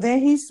 So then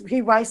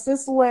he writes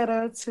this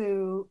letter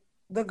to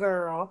the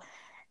girl,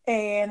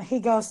 and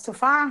he goes to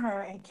find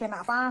her and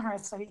cannot find her,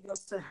 so he goes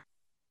to her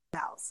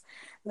house.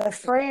 The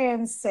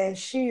friend says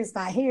she is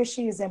not here;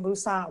 she is in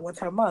Busan with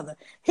her mother.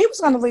 He was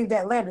going to leave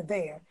that letter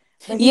there,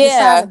 but he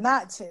decided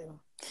not to.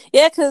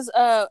 Yeah, because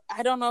I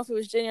don't know if it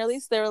was Jenny or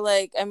Lisa. They were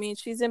like, I mean,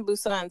 she's in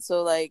Busan,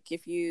 so like,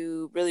 if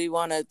you really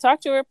want to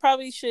talk to her,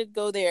 probably should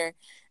go there.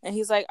 And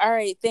he's like, all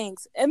right,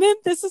 thanks. And then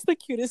this is the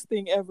cutest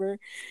thing ever.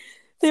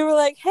 They were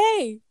like,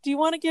 hey, do you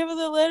want to give her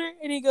the letter?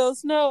 And he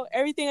goes, no,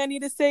 everything I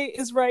need to say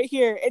is right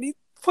here. And he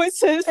points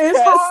to his chest.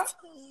 Heart.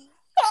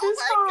 Oh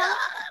my God.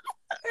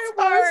 It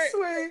was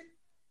sweet.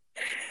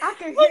 I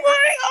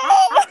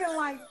can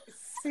like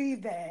see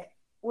that.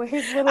 With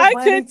his little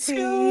bunny teeth,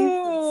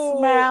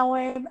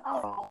 smiling.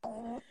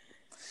 Oh.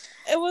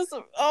 It was,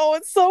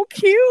 it's so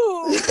cute.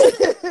 I was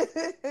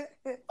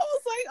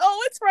like,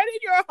 it's right in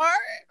your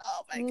heart.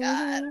 Oh my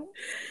God.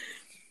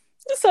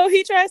 So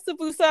he tries to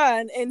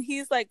Busan, and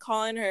he's like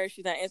calling her.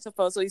 She's not answering the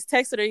phone. So he's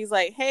texting her. He's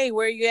like, hey,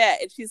 where are you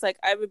at? And she's like,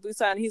 I'm in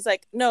Busan. He's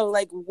like, no,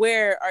 like,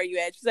 where are you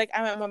at? She's like,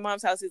 I'm at my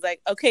mom's house. He's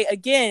like, okay,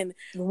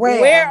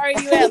 where are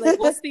you at? Like,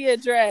 what's the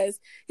address?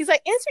 He's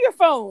like, answer your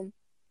phone.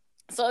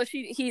 So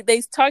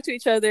they talk to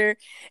each other,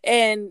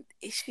 and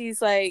he's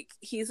like,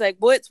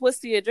 what's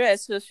the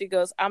address? So she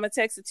goes, I'm gonna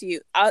text it to you.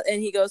 And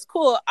he goes,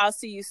 cool, I'll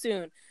see you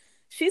soon.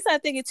 She's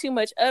not thinking too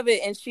much of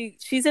it, and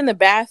she's in the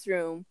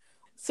bathroom.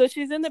 So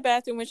she's in the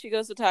bathroom when she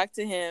goes to talk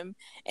to him,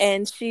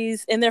 and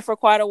she's in there for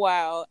quite a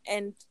while.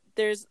 And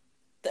there's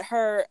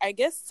I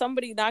guess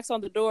somebody knocks on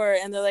the door,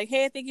 and they're like,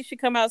 hey, I think you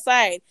should come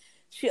outside.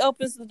 She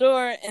opens the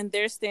door, and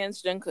there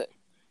stands Jungkook.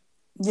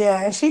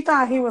 Yeah, and she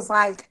thought he was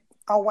like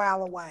a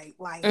while away,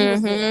 like he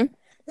was there.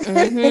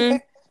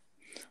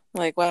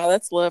 Like, wow,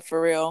 that's love for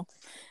real,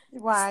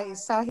 right?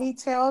 So he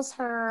tells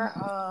her,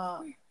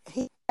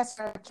 he asks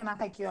her, "Can I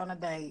take you on a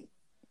date?"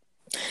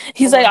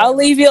 He's like, "I'll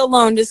leave you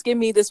alone. Just give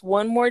me this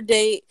one more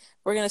date.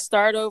 We're gonna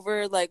start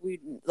over like we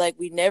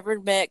never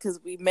met,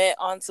 because we met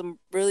on some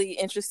really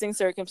interesting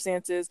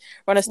circumstances.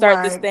 We're gonna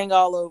start this thing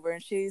all over."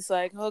 And she's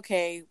like,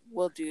 "Okay,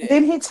 we'll do it."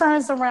 Then he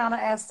turns around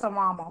and asks her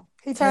mama.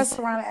 He turns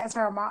around and asks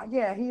her mom.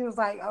 Yeah, he was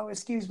like, "Oh,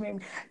 excuse me,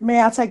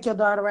 may I take your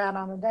daughter out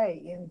on a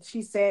date?" And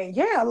she said,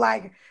 "Yeah,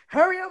 like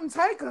hurry up and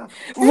take her."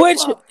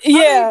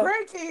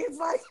 Grandkids,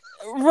 like.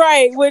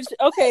 Right, which,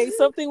 okay,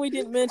 something we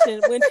didn't mention.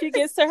 When she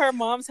gets to her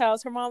mom's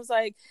house, her mom's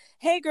like,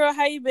 hey girl,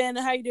 how you been?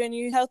 How you doing?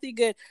 You healthy?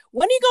 Good.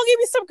 When are you gonna give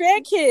me some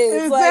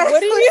grandkids? Exactly. Like,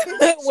 what are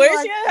you, where's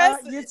like, your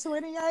husband? You're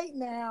 28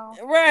 now.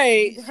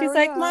 Right. She's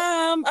like,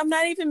 Mom, I'm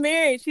not even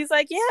married. She's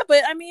like, yeah,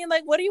 but I mean,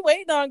 like, what are you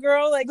waiting on,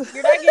 girl? Like,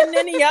 you're not getting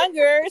any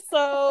younger,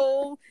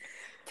 so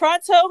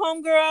pronto,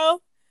 homegirl.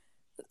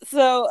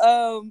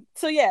 So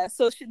yeah,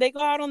 so they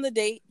go out on the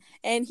date,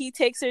 and he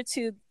takes her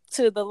to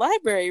the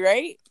library,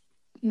 right?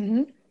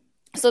 Mm-hmm.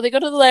 So they go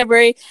to the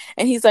library,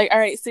 and he's like, all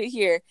right, sit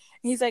here.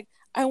 And he's like,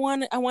 I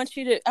want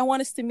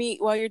us to meet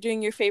while you're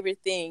doing your favorite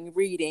thing,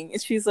 reading. And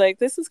she's like,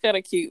 this is kind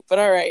of cute, but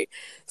all right.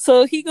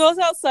 So he goes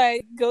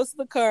outside, goes to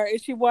the car,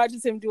 and she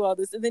watches him do all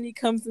this. And then he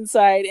comes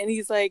inside, and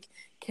he's like,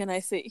 can I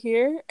sit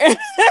here?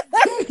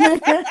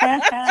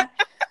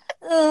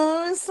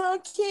 Oh, it's so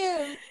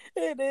cute.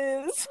 It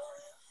is.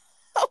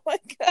 Oh my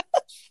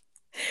gosh.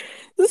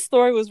 This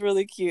story was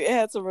really cute. It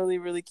had some really,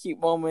 really cute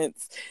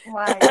moments.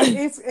 Right.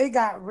 It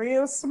got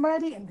real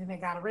smutty, and then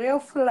it got real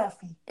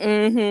fluffy.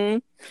 Mm-hmm.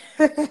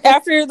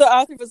 After the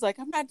author was like,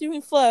 I'm not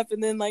doing fluff,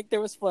 and then like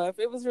there was fluff.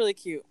 It was really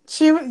cute.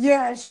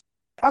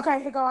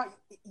 Okay, here go.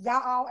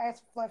 Y'all all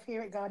ask for fluff.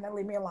 Here it go. Now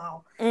leave me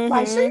alone. Mm-hmm.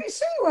 Like she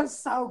was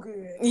so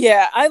good.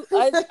 Yeah, I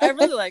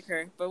really like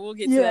her, but we'll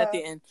get to that at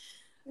the end.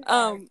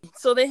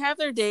 So they have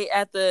their date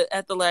at the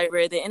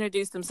library. They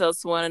introduce themselves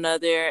to one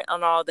another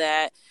and all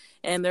that,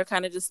 and they're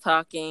kind of just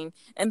talking.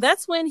 And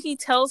that's when he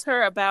tells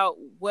her about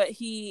what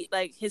he,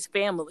 like, his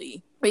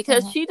family,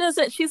 because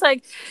she's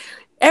like,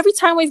 every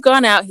time we've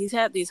gone out, he's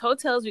had these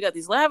hotels, we got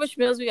these lavish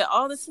meals, we got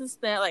all this and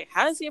that. Like,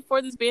 how does he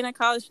afford this being a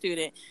college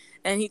student?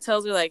 And he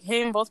tells her, like,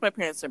 hey, both my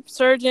parents are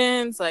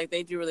surgeons. Like,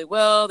 they do really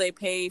well. They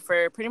pay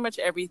for pretty much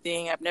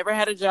everything. I've never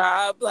had a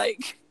job.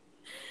 Like,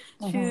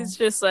 she's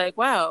just like,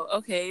 wow,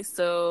 okay,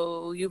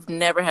 so you've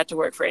never had to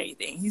work for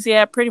anything. He's,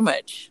 yeah, pretty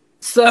much.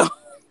 So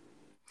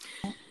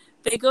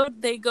they go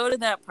to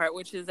that part,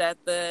 which is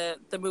at the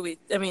movie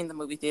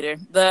theater,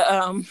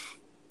 the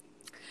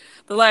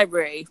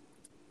library.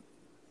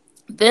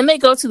 Then they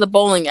go to the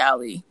bowling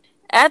alley.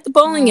 At the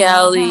bowling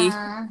alley,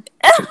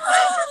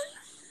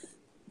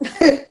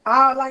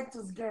 I like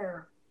this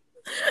girl.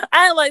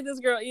 I didn't like this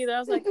girl either. I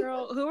was like,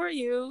 girl, who are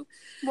you?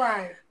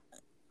 Right.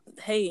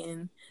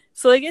 Hating.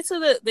 So they get to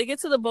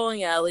the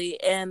bowling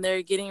alley, and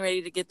they're getting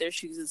ready to get their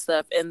shoes and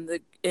stuff,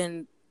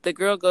 and the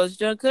girl goes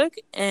Jungkook,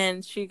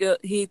 and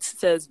he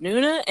says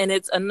Nuna, and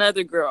it's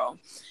another girl,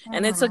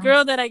 and it's a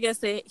girl that I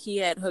guess he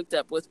had hooked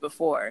up with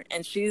before,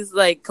 and she's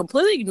like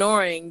completely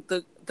ignoring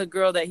the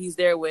girl that he's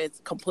there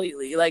with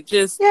completely, like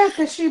just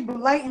because she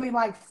blatantly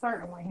like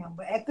flirting with him,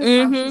 but at this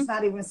time she's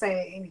not even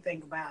saying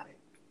anything about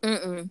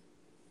it.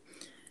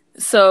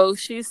 So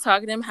she's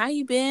talking to him, how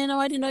you been? Oh,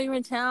 I didn't know you were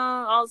in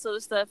town, all this other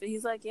stuff. And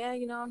he's like, yeah,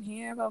 I'm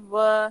here, blah, blah,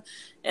 blah.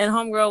 And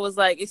homegirl was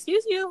like,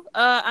 excuse you,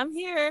 I'm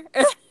here.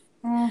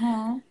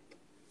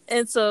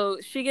 And so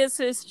she gets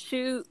his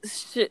shoes,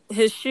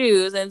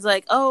 and it's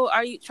like, oh,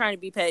 are you trying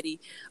to be petty?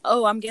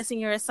 Oh, I'm guessing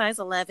you're a size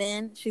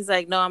 11. She's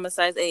like, no, I'm a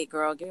size 8,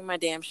 girl. Give me my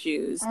damn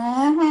shoes.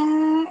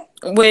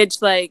 Which,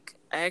 like,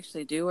 I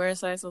actually do wear a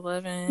size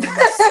 11.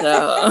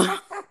 So...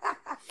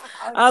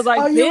 I was like,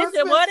 bitch,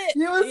 what it?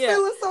 You was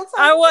feeling some type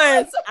I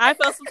was. I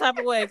felt some type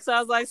of way. So I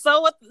was like,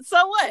 so what?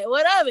 So what?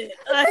 What of it?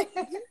 Like,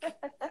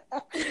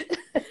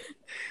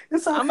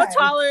 it's okay.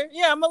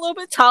 I'm a little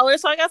bit taller,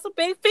 so I got some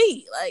big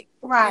feet. Like,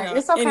 right.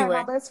 It's okay. Anyway.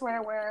 My best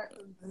friend wear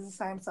the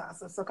same size.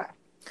 It's okay.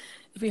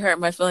 If you hurt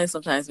my feelings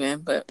sometimes, man,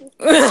 but.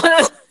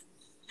 It's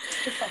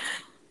okay.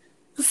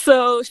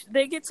 So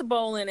they get to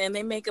bowling and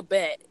they make a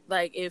bet.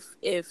 Like if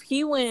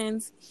he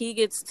wins, he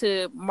gets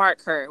to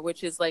mark her,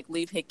 which is like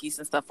leave hickeys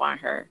and stuff on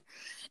her.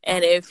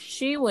 And if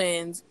she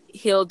wins,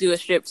 he'll do a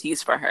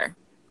striptease for her.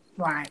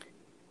 Right.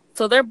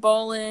 So they're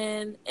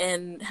bowling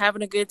and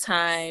having a good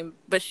time,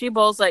 but she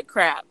bowls like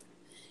crap.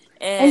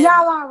 And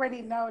y'all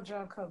already know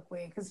Jungkook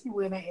win because he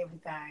win at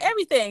everything.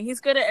 Everything.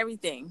 He's good at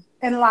everything.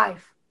 In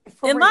life.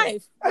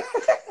 Life.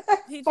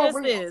 He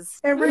just is.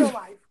 In real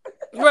life.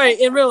 Right.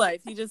 In real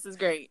life. He just is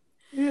great.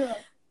 Yeah.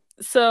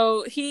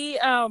 So he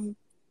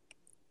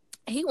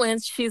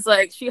wins. She's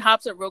like, she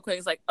hops up real quick.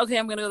 It's like, okay,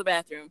 I'm gonna go to the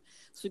bathroom.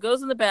 She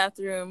goes in the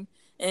bathroom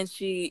and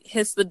she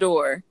hits the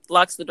door,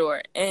 locks the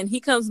door, and he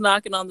comes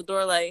knocking on the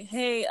door like,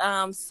 hey,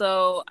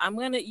 so I'm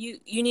gonna you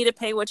need to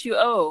pay what you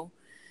owe.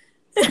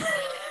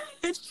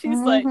 She's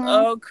like,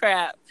 oh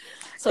crap.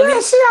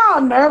 So she all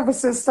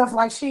nervous and stuff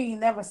like she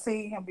ain't never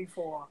seen him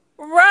before.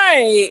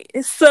 Right.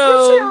 So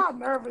what's she all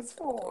nervous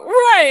for?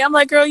 Right. I'm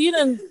like, girl, you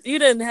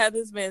didn't have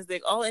this man's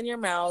dick all in your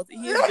mouth.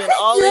 He's been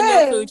all in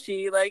your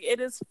coochie. Like, it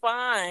is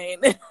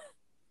fine.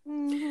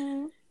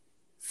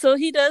 So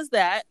he does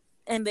that,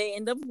 and they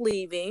end up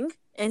leaving.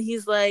 And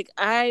he's like,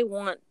 I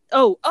want.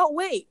 Oh,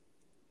 wait.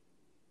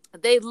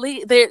 They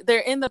leave. They're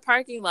in the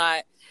parking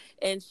lot,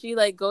 and she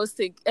like goes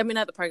to. I mean,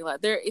 not the parking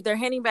lot. They're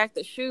handing back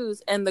the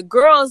shoes, and the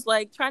girl's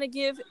like trying to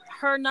give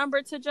her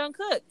number to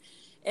Jungkook.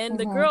 And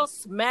the girl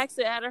smacks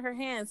it out of her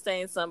hand,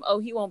 saying something, oh,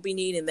 he won't be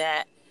needing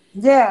that.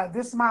 Yeah,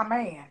 this is my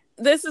man.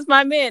 This is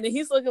my man. And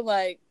he's looking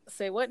like,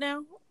 say what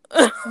now?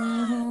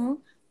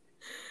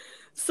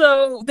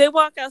 So they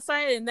walk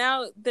outside, and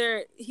now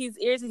he's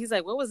irritated. He's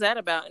like, what was that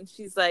about? And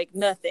she's like,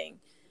 nothing.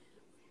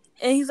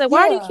 And he's like,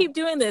 why do you keep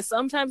doing this?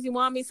 Sometimes you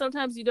want me,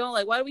 sometimes you don't.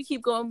 Like, why do we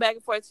keep going back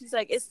and forth? She's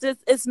like,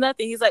 it's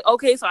nothing. He's like,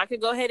 okay, so I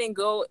could go ahead and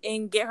go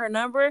and get her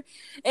number.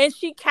 And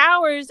she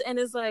cowers and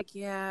is like,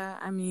 yeah,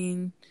 I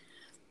mean...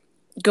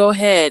 go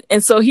ahead.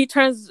 And so he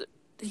turns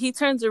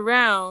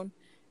around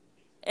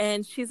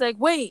and she's like,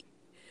 wait.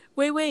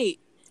 Yeah,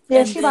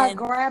 and she like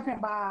grab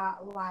him by,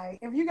 like,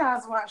 if you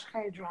guys watch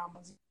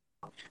K-dramas,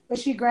 but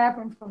she grabbed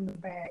him from the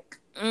back.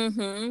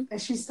 And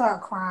she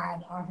started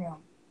crying on him.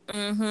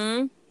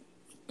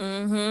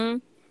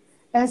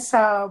 And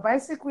so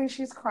basically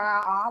she's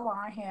crying all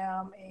on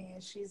him,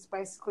 and he's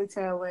basically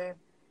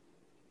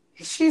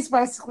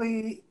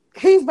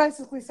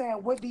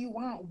saying, what do you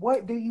want?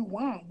 What do you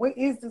want? What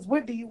is this?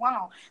 What do you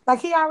want? Like,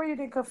 he already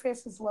did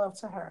confess his love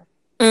to her.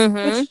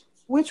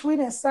 Which we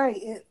didn't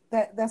say.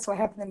 That's what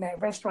happened in that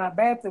restaurant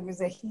bathroom, is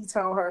that he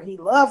told her he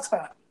loved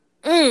her.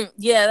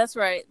 Yeah, that's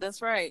right.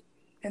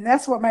 And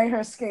that's what made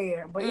her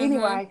scared. But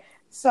anyway,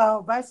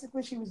 so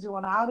basically she was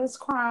doing all this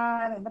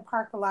crying in the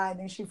parking lot,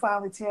 and then she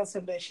finally tells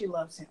him that she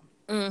loves him.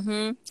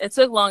 It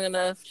took long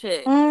enough.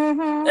 Shit.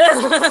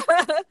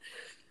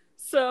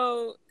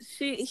 So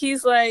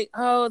he's like,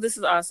 oh, this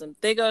is awesome.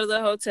 They go to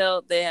the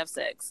hotel. They have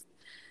sex.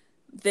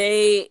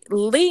 They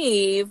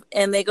leave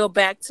and they go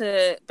back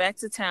to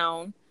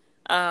town.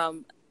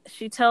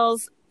 She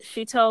tells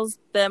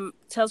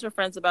her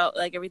friends about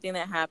like everything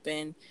that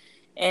happened,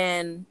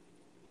 and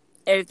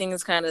everything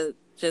is kind of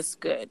just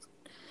good.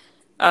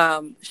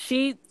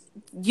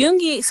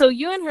 Yoongi, so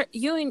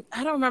Yoon,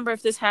 I don't remember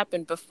if this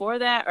happened before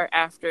that or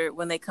after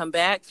when they come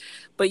back,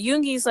 but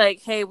Yoongi's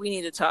like, hey, we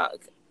need to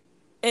talk.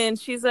 And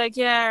she's like,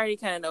 yeah, I already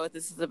kind of know what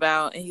this is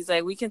about. And he's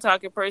like, we can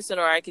talk in person,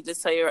 or I could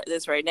just tell you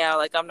this right now.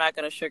 Like, I'm not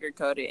going to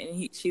sugarcoat it.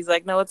 And she's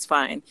like, no, it's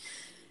fine.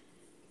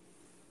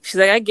 She's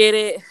like, I get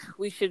it.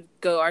 We should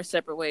go our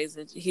separate ways.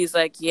 And he's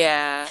like,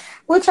 yeah.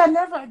 Which they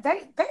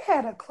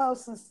had a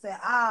closeness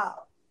that I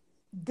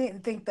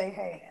didn't think they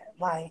had.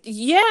 Like,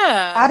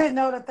 yeah. I didn't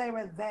know that they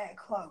were that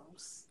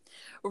close.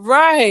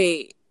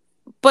 Right.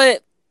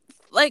 But,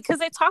 like, because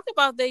they talk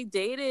about they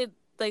dated.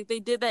 Like, they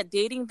did that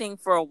dating thing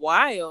for a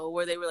while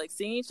where they were like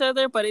seeing each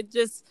other, but it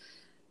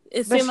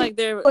seemed like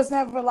there was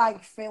never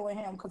like feeling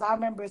him, because I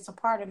remember it's a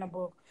part in the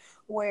book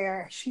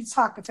where she's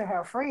talking to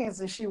her friends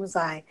and she was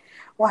like,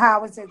 "Well,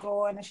 how is it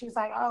going?" And she's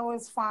like, "Oh,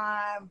 it's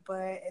fine."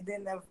 But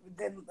then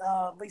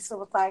Lisa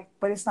was like,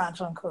 "But it's not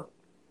Jungkook."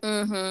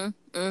 And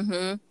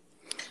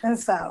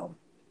so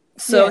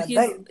yeah, he's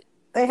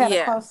they had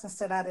a closeness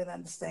that I didn't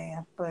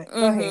understand. But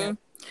go ahead.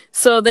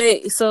 So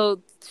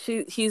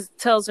he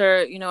tells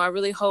her, you know, I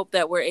really hope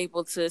that we're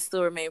able to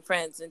still remain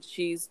friends. And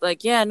she's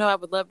like, yeah, no, I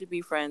would love to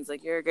be friends.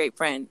 Like, you're a great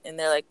friend. And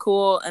they're like,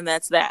 cool. And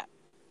that's that.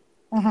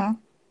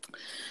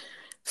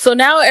 So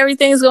now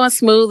everything's going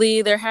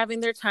smoothly. They're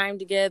having their time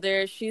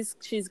together. She's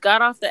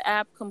got off the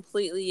app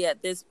completely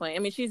at this point. I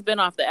mean, she's been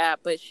off the app,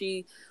 but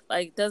she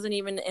like doesn't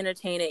even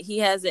entertain it. He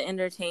hasn't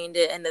entertained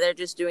it, and they're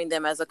just doing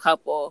them as a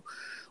couple.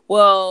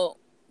 Well,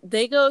 at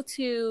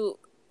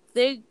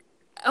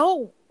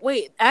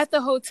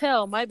the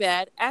hotel, my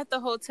bad. At the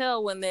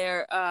hotel when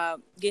they're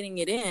getting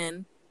it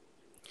in,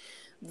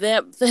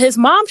 his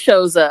mom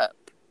shows up.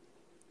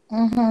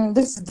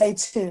 This is day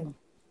 2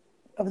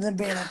 of them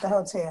being at the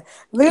hotel.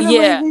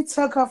 Literally, he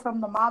took her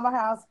from the mama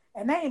house,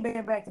 and they ain't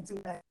been back in 2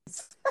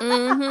 days.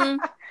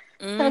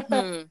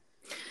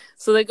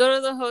 So they go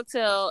to the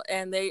hotel,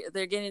 and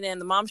they're getting in.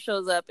 The mom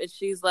shows up, and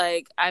she's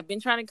like, "I've been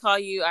trying to call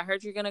you. I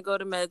heard you're gonna go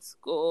to med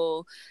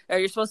school, or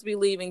you're supposed to be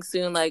leaving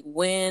soon. Like,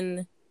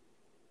 when?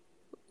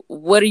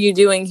 What are you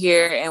doing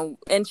here?"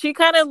 And she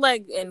kind of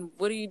like, "And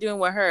what are you doing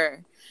with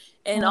her?"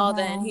 And all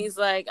that. And he's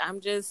like,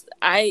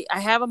 I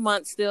have a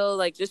month still.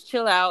 Like, just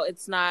chill out.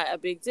 It's not a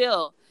big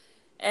deal.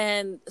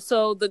 And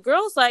so the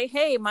girl's like,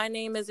 hey, my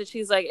name is, and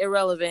she's like,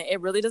 irrelevant.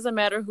 It really doesn't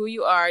matter who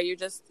you are. You're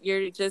just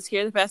here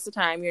to pass the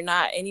time. You're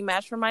not any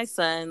match for my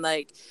son.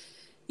 Like,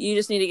 you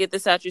just need to get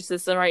this out your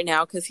system right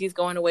now because he's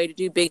going away to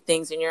do big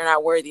things and you're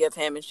not worthy of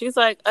him. And she's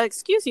like,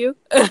 excuse you.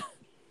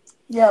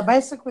 Yeah,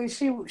 basically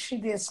she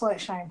did slut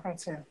shame her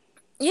too.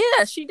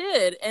 Yeah, she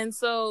did. And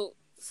so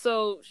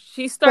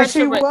she starts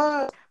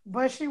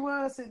but she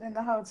was sitting in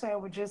the hotel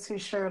with just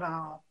his shirt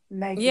on,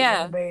 naked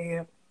in the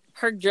bed.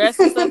 Her dress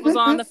and stuff was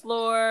on the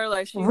floor.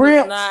 Like, she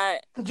ripped. Was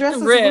not... The dress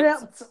is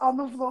ripped on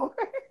the floor.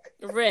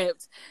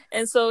 Ripped.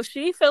 And so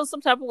she feels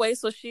some type of way.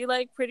 So she,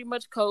 like, pretty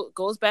much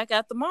goes back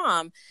at the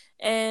mom.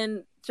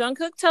 And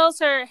Jungkook tells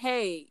her,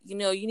 hey, you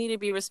know, you need to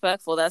be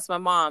respectful. That's my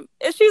mom.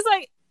 And she's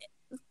like,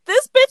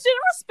 this bitch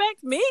didn't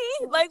respect me.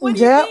 Like, what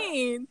do you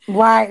mean?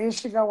 Right. And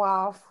she go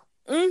off.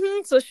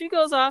 So she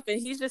goes off, and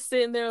he's just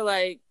sitting there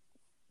like,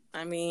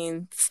 I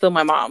mean, still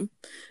my mom.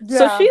 Yeah.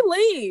 So she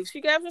leaves.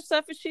 She grabs her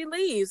stuff and she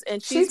leaves.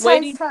 And she's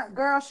waiting.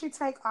 She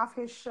take off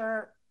his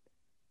shirt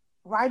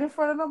right in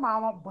front of the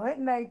mama, butt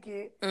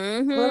naked,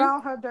 put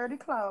on her dirty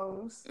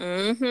clothes,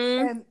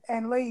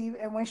 and leave.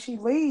 And when she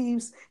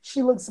leaves,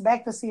 she looks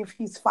back to see if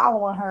he's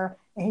following her,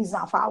 and he's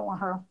not following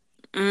her.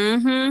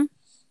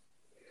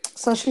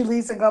 So she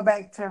leaves and go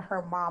back to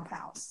her mom's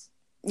house.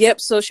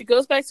 Yep. So she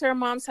goes back to her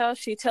mom's house.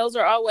 She tells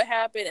her all what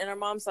happened, and her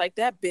mom's like,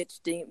 that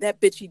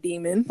bitchy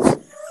demon.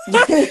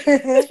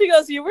 She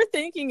goes, you were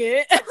thinking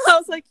it. I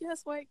was like,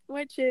 yes,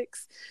 white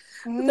chicks.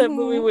 That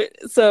movie with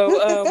so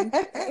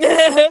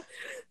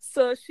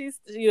she's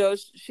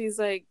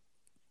like,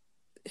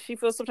 she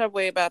feels some type of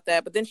way about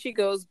that, but then she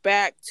goes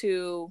back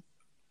to.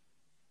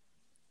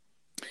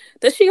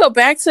 Does she go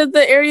back to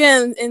the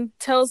area and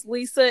tells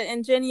Lisa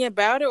and Jenny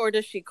about it, or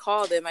does she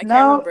call them? I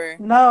can't remember.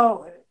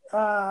 No.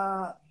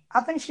 I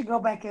think she go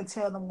back and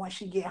tell them when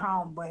she get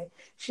home, but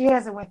she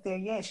hasn't went there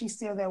yet. She's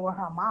still there with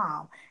her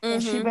mom.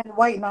 And she been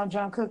waiting on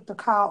Jungkook to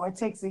call or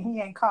text her. He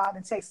ain't called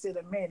and texted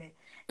a minute.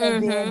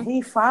 And then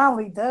he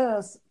finally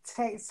does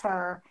text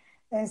her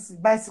and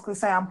basically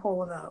say, I'm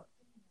pulling up.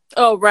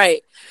 Oh,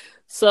 right.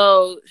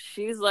 So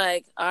she's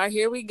like, all right,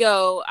 here we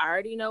go. I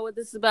already know what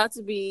this is about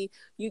to be.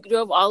 You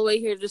drove all the way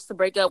here just to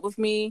break up with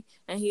me.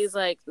 And he's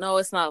like, no,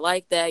 it's not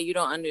like that. You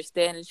don't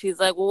understand. And she's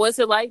like, well, what's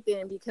it like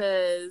then?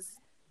 Because...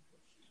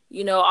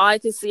 you know, all I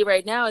can see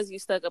right now is you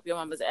stuck up your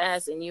mama's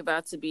ass and you're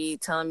about to be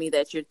telling me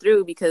that you're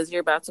through because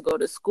you're about to go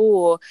to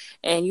school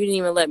and you didn't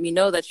even let me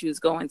know that you was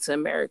going to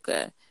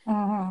America.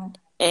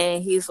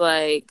 And he's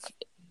like,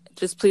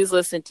 just please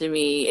listen to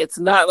me. It's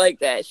not like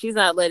that. She's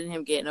not letting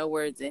him get no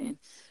words in.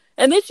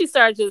 And then she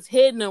started just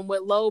hitting him with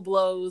low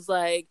blows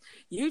like,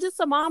 you just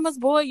a mama's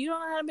boy. You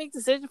don't know how to make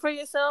decisions for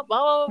yourself,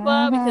 blah,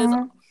 blah, blah,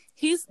 because...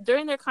 he's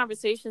during their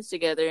conversations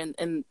together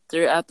and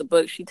throughout the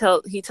book, he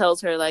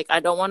tells her like, I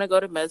don't want to go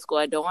to med school.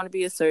 I don't want to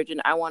be a surgeon.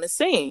 I want to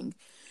sing.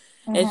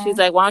 And she's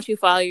like, why don't you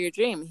follow your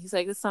dream? He's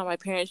like, it's not my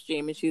parents'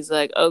 dream. And she's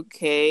like,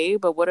 okay,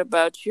 but what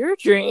about your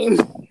dream?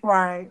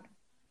 Right.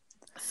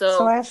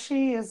 So as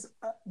she is,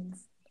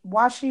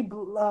 while she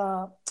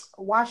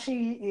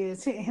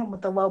is hitting him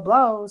with the low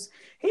blows,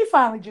 he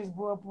finally just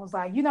blew up and was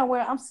like, you know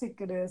what? I'm sick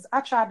of this.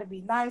 I tried to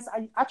be nice.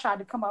 I tried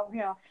to come over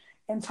here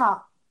and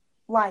talk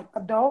like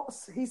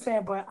adults, he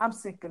said, but I'm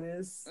sick of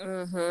this.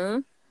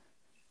 Go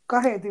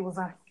ahead, D was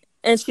like.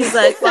 And she's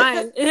like,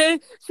 fine.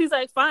 She's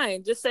like,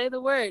 fine, just say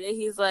the word. And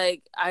he's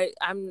like,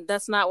 I'm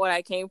that's not what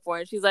I came for.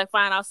 And she's like,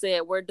 fine, I'll say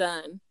it. We're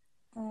done.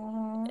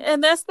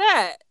 And that's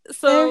that.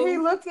 So and he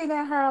looking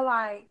at her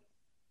like,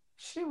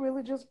 she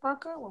really just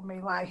broke up with me.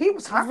 Like he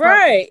was heartbroken.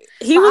 Right.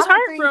 He was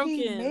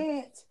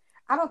heartbroken.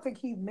 I don't think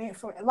he meant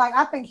for like.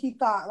 I think he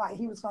thought like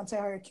he was gonna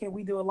tell her, "Can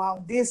we do a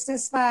long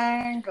distance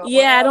thing?" Or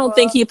Yeah, I don't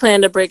think whatever. he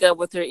planned to break up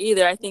with her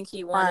either. I think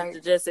he wanted Right.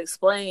 to just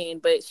explain,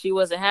 but she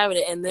wasn't having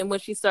it. And then when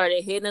she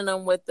started hitting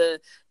him with the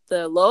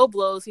low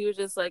blows, he was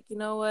just like, you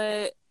know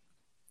what?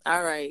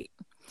 All right.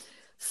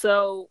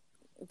 So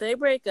they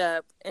break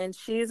up, and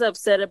she's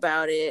upset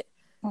about it.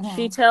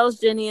 She tells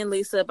Jenny and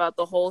Lisa about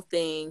the whole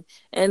thing,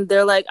 and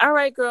they're like, all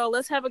right, girl,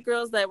 let's have a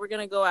girls' night. We're going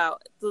to go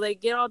out. So they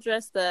get all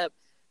dressed up.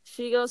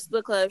 She goes to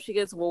the club. She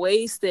gets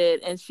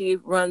wasted, and she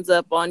runs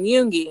up on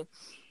Yoongi.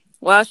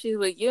 While she's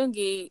with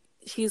Yoongi,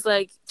 he's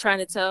like trying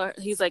to tell her,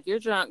 he's like, you're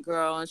drunk,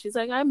 girl. And she's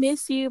like, I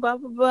miss you, blah,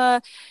 blah, blah.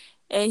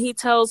 And he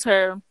tells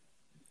her,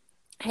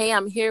 hey,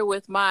 I'm here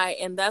with Mai.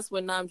 And that's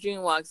when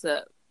Namjoon walks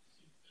up.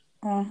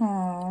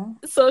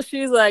 So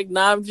she's like,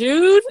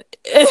 Namjoon?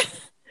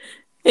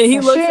 And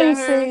he looks at her.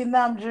 She ain't seen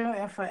Namjoon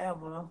in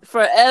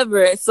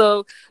forever.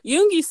 So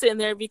Yoongi's sitting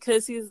there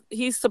because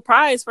he's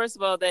surprised, first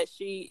of all, that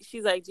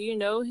she's like, do you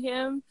know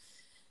him?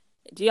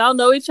 Do y'all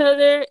know each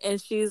other?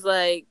 And she's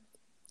like,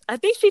 I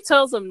think she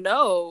tells him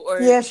no.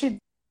 Or yeah, she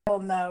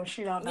don't know.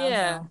 She don't know.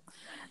 Yeah. Him.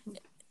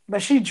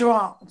 But she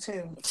drunk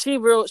too. She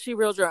real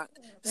drunk.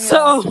 Yeah.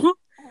 So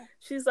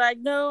she's like,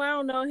 no, I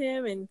don't know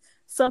him. And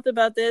something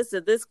about this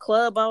at this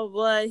club, blah, blah,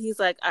 blah. He's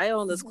like, I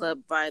own this club,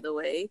 by the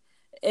way.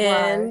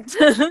 And,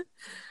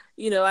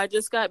 you know, I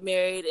just got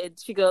married. And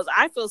she goes,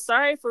 I feel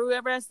sorry for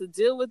whoever has to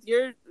deal with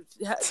your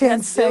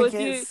 10 seconds.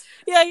 With you.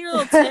 Yeah, your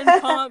little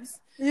 10 pumps.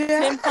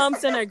 10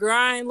 pumps and a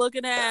grind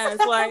looking ass.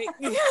 Like,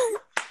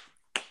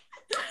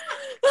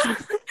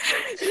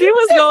 she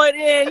was going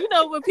in. You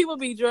know, when people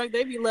be drunk,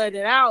 they be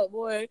letting it out,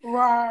 boy.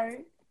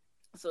 Right.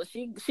 So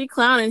she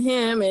clowning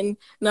him, and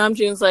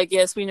Namjoon's like,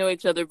 yes, we know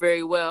each other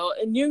very well.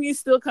 And Yoongi's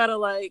still kind of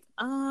like,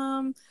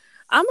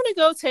 I'm going to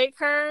go take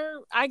her.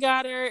 I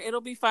got her.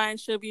 It'll be fine.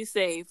 She'll be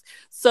safe.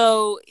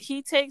 So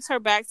he takes her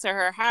back to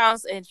her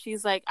house, and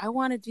she's like, I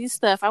want to do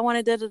stuff. I want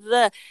to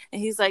da-da-da-da.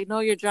 And he's like, no,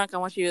 you're drunk. I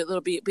want you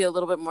to be a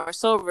little bit more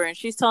sober. And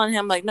she's telling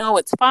him, like, no,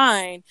 it's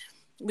fine.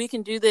 We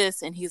can do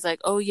this. And he's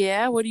like, oh,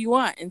 yeah? What do you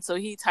want? And so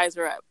he ties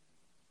her up.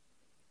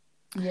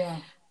 Yeah.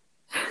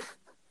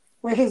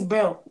 With his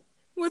belt.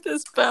 With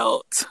his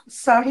belt.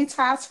 So he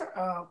ties her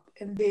up,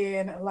 and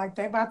then, like,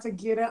 they about to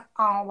get it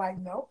on like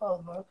no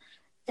other.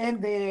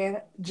 And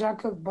then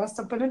Jungkook busts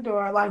up in the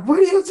door, like, what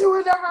are you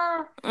doing to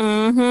her?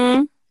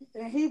 Mm-hmm.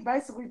 And he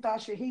basically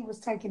thought he was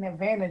taking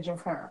advantage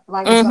of her,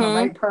 like he was going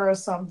to rape her or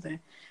something.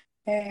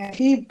 And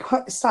he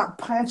stopped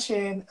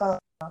punching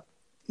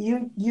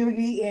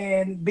Yoongi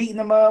and beating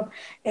him up.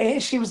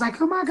 And she was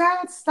like, oh my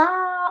God,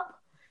 stop.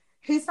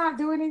 He's not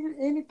doing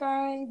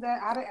anything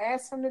that I didn't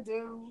ask him to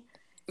do.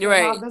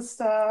 Right. All this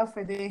stuff.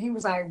 And then he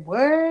was like,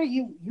 what?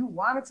 You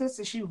wanted to?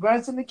 So she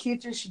runs in the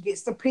kitchen. She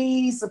gets the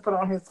peas to put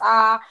on his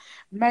eye.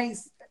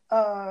 Makes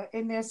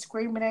in there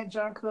screaming at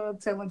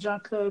Jungkook, telling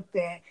Jungkook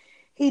that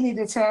he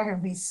needed to tell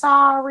him he's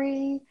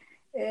sorry.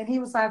 And he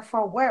was like,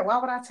 for what? Why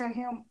would I tell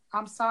him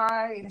I'm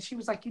sorry? And she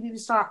was like, you need to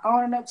start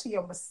owning up to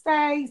your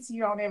mistakes.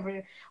 You don't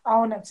ever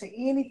own up to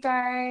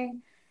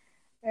anything.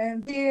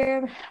 And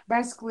then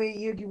basically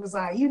Yoongi was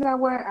like, you know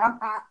what?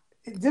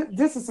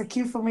 This is a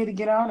cue for me to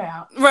get on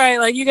out. Right,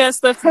 like you got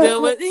stuff to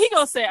deal with. He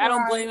gonna say, I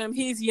don't blame him.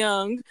 He's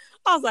young.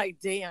 I was like,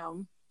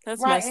 damn,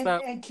 that's messed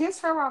up. And kiss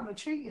her on the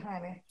cheek,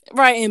 honey.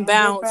 Right, and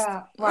bounce.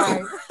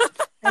 Right.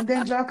 And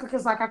then Jungkook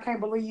is like, I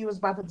can't believe you was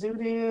about to do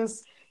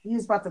this. You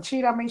was about to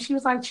cheat on me. She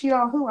was like, cheat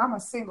on who? I'm a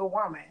single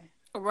woman.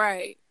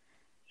 Right.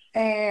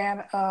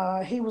 And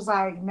he was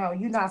like, no,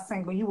 you're not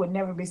single. You would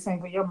never be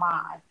single. You're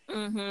mine.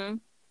 Mm-hmm.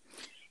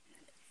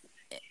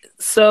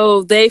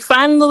 So they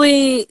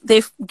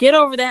get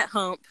over that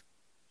hump.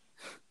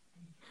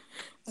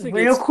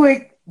 Real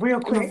quick.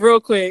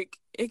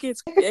 It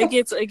gets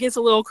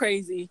a little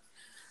crazy.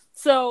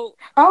 So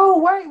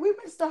wait, we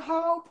missed the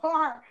whole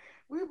part.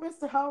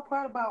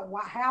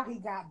 About how he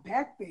got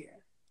back there.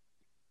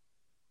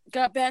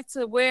 Got back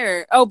to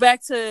where? Oh,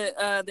 back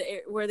to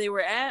where they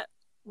were at.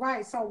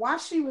 Right. So while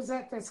she was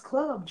at this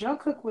club,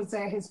 Jungkook was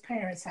at his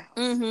parents' house,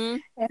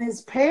 and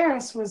his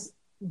parents was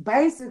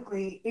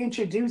basically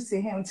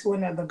introducing him to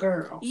another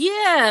girl.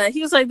 Yeah,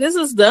 he was like, this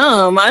is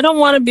dumb. I don't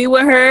want to be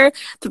with her.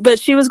 But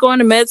she was going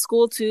to med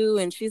school too,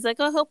 and she's like,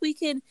 I hope we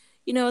can,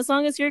 as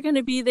long as you're going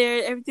to be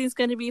there, everything's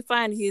going to be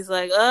fine. He's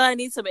like, I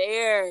need some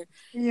air.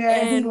 Yeah,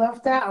 and he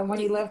left out. And when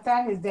he left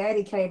out, his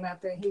daddy came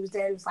out there. He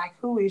was like,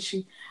 who is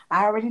she?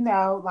 I already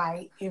know.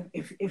 Like,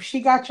 if she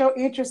got your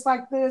interest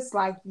like this,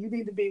 like, you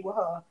need to be with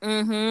her.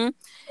 Mm-hmm.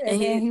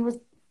 And then he was,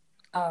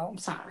 I'm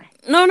sorry.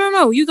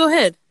 No, you go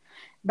ahead.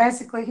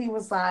 Basically, he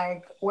was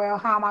like, well,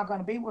 how am I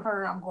going to be with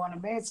her? I'm going to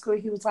med school.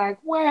 He was like,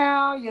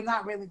 well, you're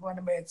not really going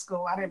to med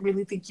school. I didn't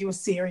really think you were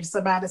serious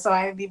about it, so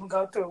I didn't even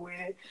go through with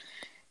it.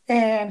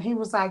 And he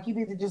was like, you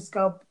need to just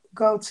go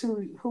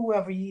to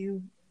whoever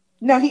you...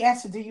 No, he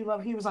asked her, do you love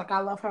her? He was like,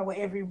 I love her with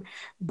every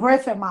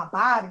breath in my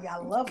body. I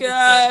love her.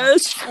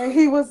 Gosh. And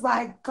he was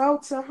like, go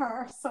to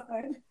her,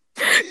 son.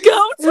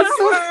 Go to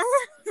her.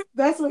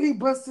 That's when he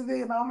busted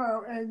in on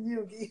her and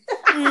Yoongi.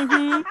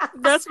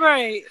 Mm-hmm. That's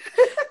right.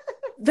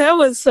 That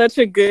was such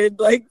a good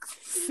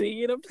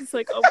scene. I'm just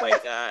like, oh my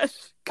gosh,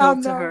 I go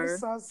to know, her.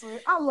 it's so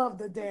sweet. I love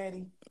the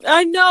daddy.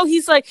 I know.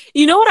 He's like,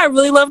 you know what I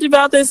really loved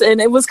about this, and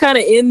it was kind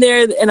of in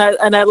there, and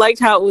I liked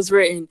how it was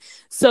written.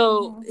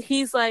 So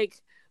he's like,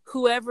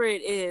 whoever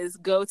it is,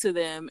 go to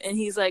them, and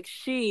he's like,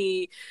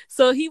 she.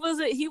 So he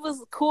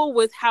was cool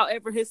with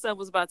however his son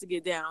was about to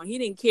get down. He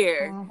didn't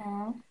care,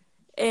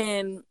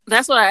 and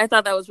that's why I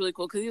thought that was really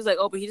cool, because he was like,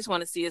 oh, but he just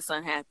want to see his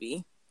son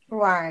happy.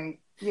 Right.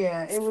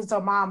 Yeah, it was the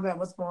mom that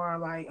was more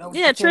like,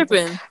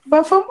 tripping.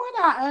 But from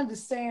what I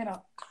understand, I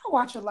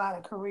watch a lot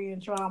of Korean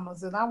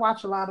dramas and I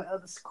watch a lot of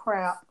other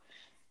crap.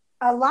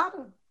 A lot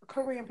of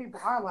Korean people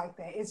are like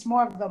that. It's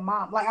more of the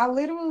mom. Like, I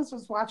literally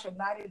was watching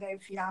 90 Day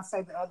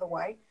Fiance the other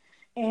way,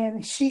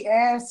 and she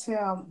asked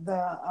him, the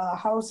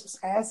host was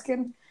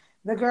asking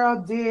the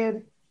girl,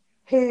 did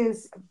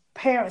his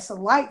parents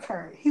like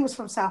her? He was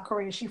from South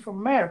Korea. She from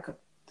America.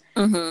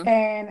 Mm-hmm.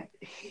 And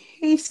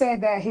he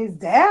said that his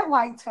dad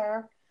liked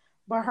her,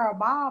 but her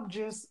mom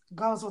just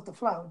goes with the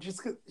flow,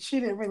 just because she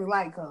didn't really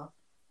like her.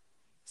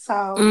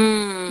 So,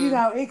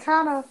 it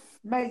kind of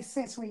makes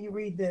sense when you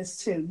read this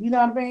too. You know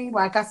what I mean?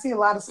 Like, I see a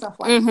lot of stuff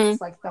like this.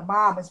 Like, the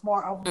mom is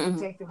more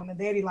overprotective when the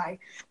daddy,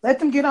 like, let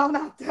them get on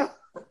out there.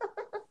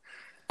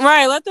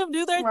 Right, let them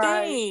do their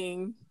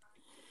thing.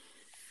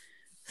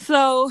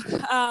 So,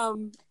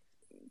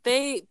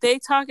 they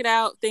talk it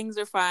out. Things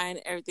are fine.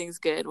 Everything's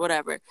good.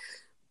 Whatever.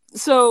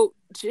 So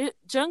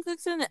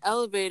Jungkook's in the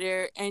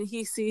elevator and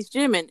he sees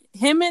Jimin.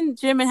 Him and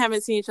Jimin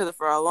haven't seen each other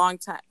for a long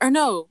time. Or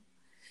no,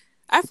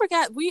 I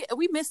forgot. We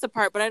missed the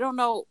part, but I don't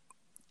know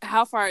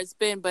how far it's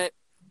been. But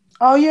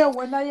when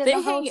they're in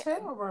the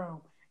hotel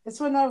room. It's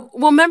when they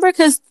remember,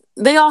 because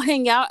they all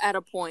hang out at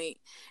a point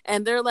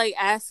and they're like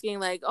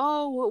asking, like,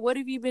 "Oh, what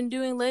have you been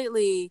doing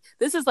lately?"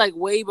 This is like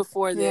way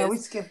before this. Yeah, we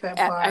skipped that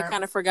part. I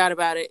kind of forgot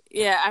about it.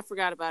 Yeah, I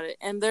forgot about it.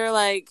 And they're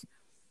like.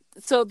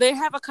 So they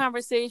have a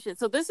conversation.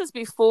 So this is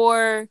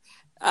before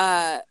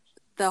the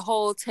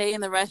whole Tae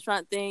in the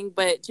restaurant thing,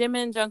 but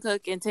Jimin,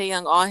 Jungkook, and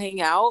Taehyung all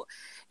hang out,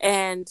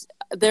 and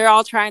they're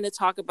all trying to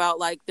talk about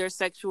like their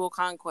sexual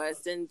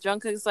conquest. And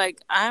Jungkook's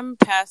like, "I'm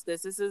past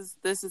this. This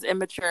is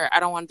immature. I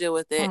don't want to deal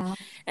with it."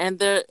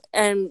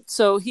 And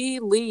so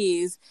he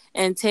leaves,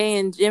 and Tae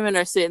and Jimin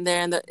are sitting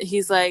there, and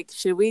he's like,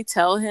 "Should we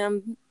tell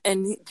him?"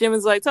 And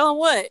Jimin's like, "Tell him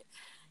what?"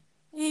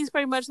 And he's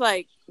pretty much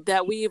like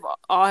that. We've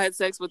all had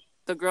sex with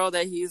the girl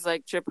that he's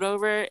like tripping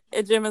over,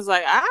 and Jim is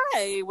like,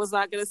 I was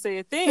not gonna say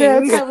a thing. Yeah,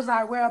 Ted was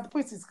like, well, the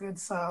pussy's good,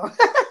 so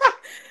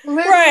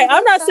right.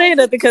 I'm not saying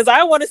nothing because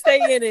I want to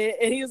stay in it,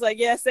 and he was like,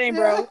 yeah, same,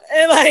 bro.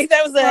 And like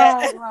that was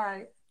that.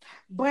 Right.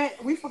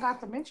 But we forgot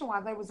to mention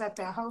why they was at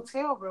that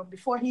hotel room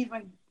before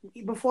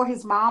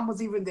his mom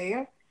was even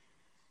there.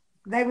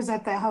 They was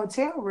at that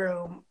hotel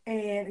room,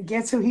 and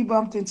guess who he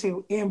bumped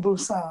into in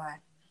Busan?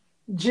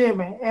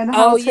 Jimin. And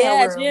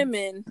hotel room.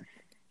 Jimin.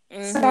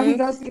 So he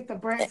goes to get the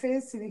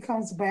breakfast and he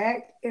comes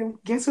back, and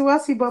guess who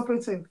else he bumped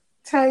into?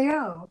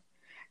 Taehyung.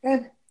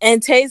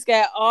 And Tae's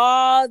got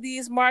all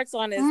these marks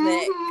on his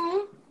neck.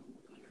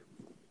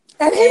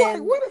 And he's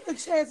like, what are the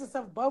chances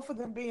of both of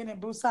them being in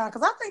Busan?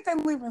 Because I think they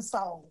live in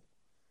Seoul.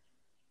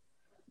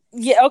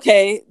 Yeah,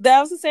 okay. I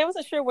was gonna say I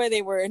wasn't sure where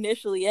they were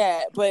initially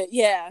at, but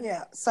yeah.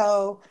 Yeah.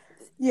 So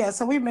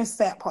we missed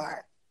that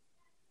part.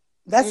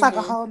 That's like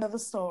a whole nother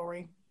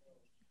story.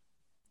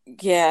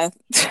 Yeah.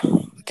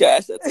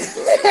 Gosh, that's a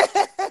story.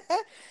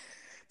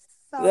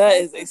 That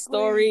is a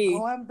story.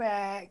 Going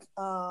back,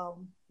 where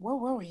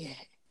were we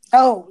at?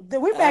 Oh,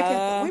 we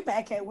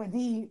back at when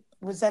he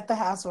was at the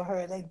house with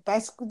her. They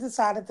basically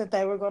decided that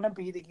they were going to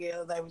be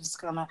together. They were just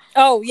going to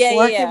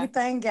work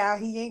everything out.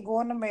 He ain't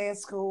going to med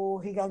school.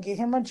 He going to get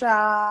him a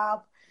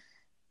job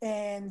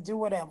and do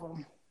whatever.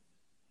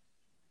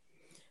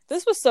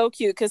 This was so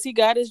cute because he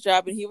got his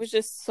job and he was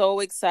just so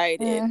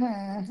excited.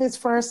 His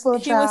first little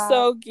job. He was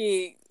so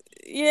geek.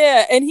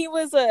 Yeah, and he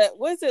was it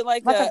was a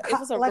restaurant,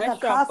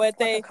 but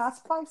a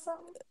cosplay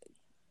something?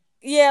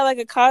 Yeah, like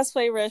a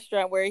cosplay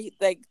restaurant where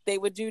they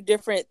would do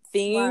different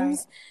themes.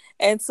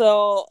 Right. And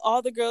so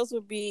all the girls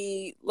would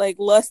be like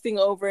lusting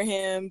over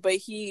him,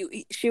 but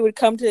she would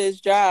come to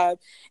his job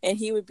and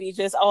he would be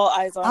just all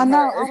eyes on her. I know.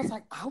 I was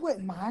like, I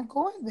wouldn't mind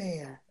going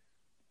there.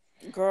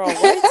 Girl,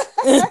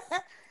 what?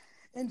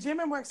 And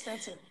Jimin works there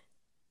too.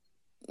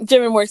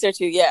 Jimin works there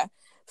too, yeah.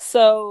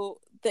 So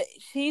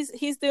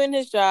he's doing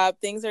his job.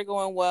 Things are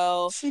going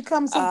well. She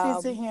comes to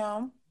visit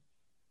him.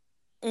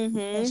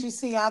 And she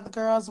see all the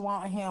girls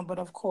want him, but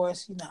of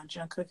course,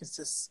 Jungkook is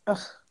just.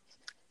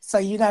 So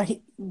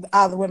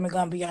all the women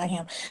gonna be on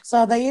him.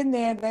 So they in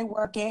there, they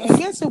working, and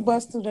guess who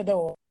busts through the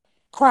door,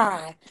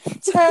 crying?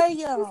 Tell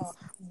y'all,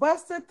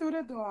 busted through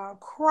the door,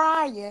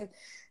 crying,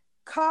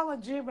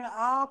 calling Jimmy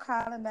all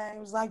kind of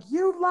names, like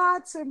you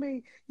lied to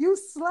me, you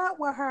slept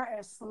with her,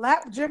 and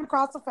slapped Jimmy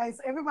across the face.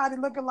 Everybody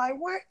looking like,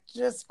 what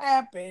just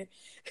happened?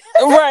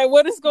 Right,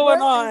 what is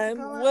going on?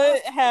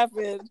 What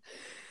happened?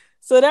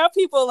 So now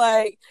people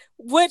like,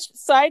 which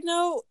side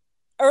note,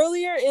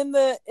 earlier in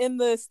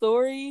the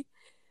story,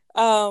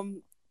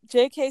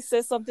 JK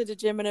says something to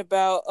Jimin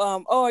about,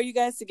 are you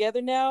guys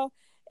together now?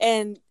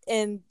 and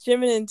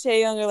Jimin and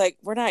Taeyoung are like,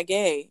 we're not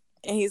gay,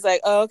 and he's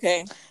like, oh,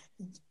 okay,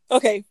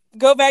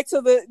 go back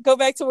to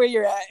where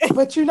you're at.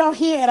 But you know,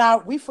 he had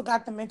out. We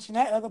forgot to mention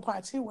that other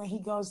part too when he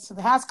goes to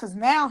the house, because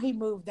now he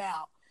moved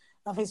out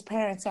of his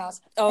parents' house.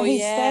 Oh, and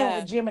he's staying yeah.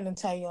 with Jimin and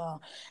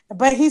Taeyoung,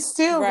 but he's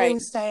still Right. really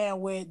staying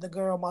with the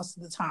girl most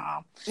of the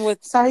time.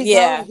 With So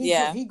yeah.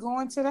 he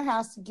going to the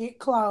house to get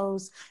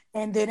clothes,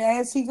 and then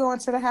as he going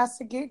to the house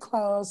to get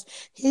clothes,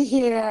 he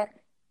hear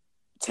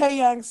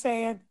Taeyoung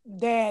saying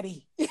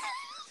 "Daddy"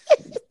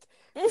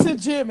 to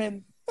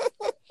Jimin.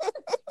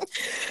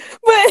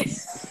 But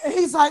And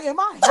he's like, "Am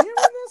I hearing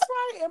this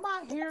right? Am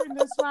I hearing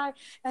this right?"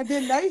 And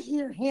then they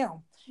hear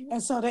him.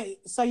 And so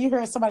you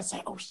hear somebody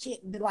say, "Oh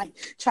shit," and they like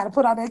try to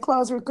put on their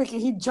clothes real quick,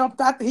 and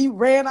he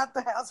ran out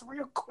the house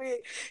real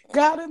quick,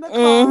 got in the car,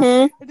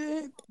 Mhm. and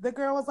then the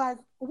girl was like,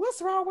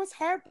 "What's wrong? What's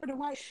happening?"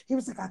 Like, he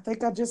was like, "I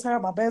think I just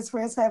heard my best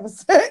friends having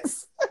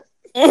sex."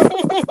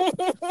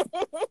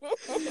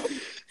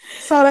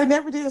 So they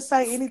never did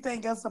say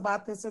anything else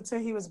about this until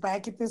he was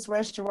back at this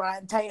restaurant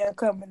and Taya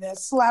come in there,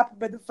 slap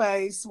him in the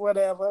face,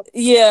 whatever.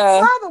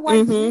 Yeah. By the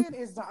way, Mhm. Ken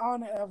is the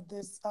owner of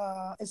this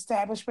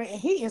establishment,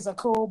 and he is a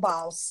cool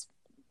boss.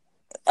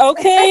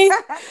 Okay.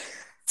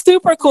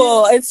 Super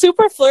cool. Yeah. It's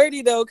super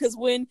flirty though, because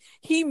when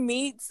he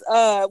meets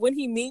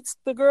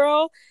the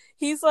girl,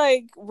 he's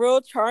like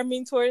real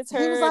charming towards He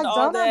was her and like, all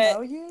 "Don't I that.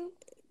 know you?"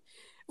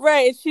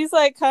 Right. She's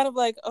like kind of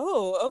like,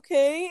 oh,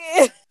 okay.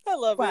 I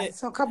love Right. it.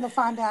 So come to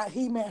find out,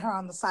 he met her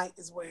on the site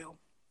as well,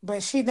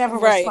 but she never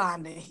Right.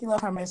 responded. He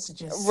left her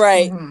messages.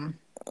 Right. Mm-hmm.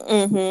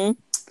 Mm-hmm.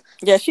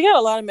 Yeah, she got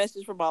a lot of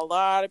messages from a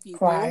lot of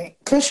people. Right.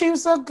 Because she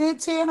was so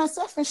good tearing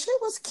herself, and she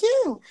was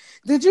cute.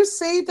 Did you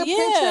see the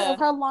picture of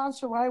her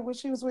lingerie when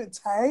she was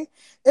with Tay?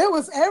 It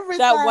was everything.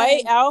 That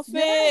white outfit.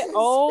 Yes.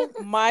 Oh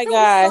my It was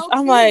gosh. so I'm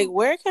cute. like,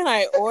 where can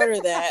I order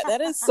that?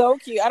 That is so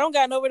cute. I don't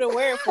got nowhere to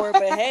wear it for,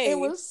 but hey, It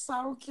was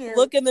so cute.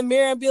 look in the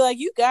mirror and be like,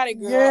 you got it,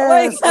 girl.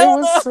 Yes, Like, it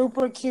was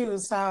super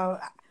cute. So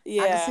I can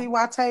yeah. see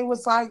why Tay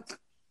was like,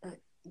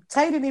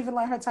 Tay didn't even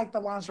let her take the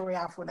lingerie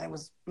off when they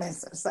was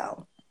messing.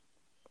 So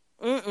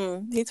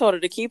He told her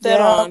to keep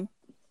that on.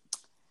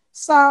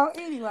 So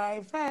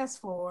anyway, fast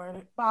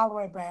forward all the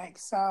way back.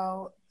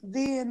 So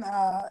then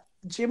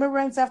Jimmy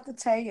runs after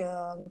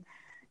Taeyoung,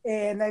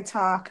 and they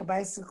talk.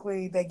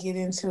 Basically, they get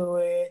into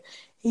it.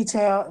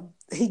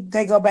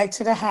 They go back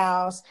to the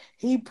house.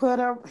 He put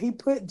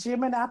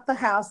Jimmy out the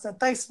house that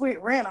they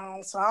split rent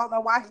on. So I don't know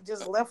why he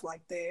just left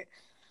like that.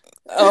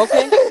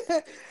 Okay.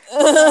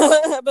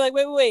 I'd be like,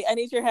 wait, I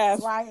need your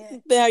half.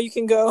 Right. Now you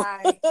can go.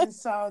 Right. And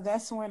so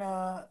that's when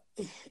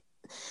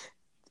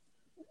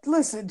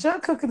listen,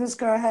 Jungkook and this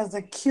girl has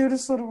the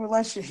cutest little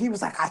relationship. He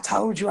was like, "I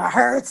told you, I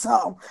heard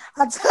something."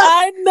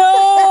 I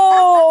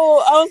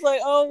know. I was like,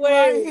 "Oh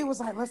wait." Right? He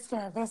was like, "Let's go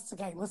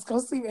investigate. Let's go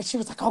see." And she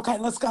was like, "Okay,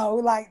 let's go."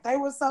 Like they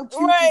were so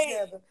cute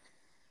together.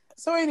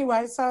 So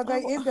anyway,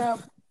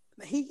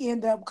 he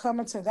ended up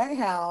coming to their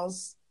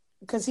house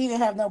because he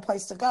didn't have no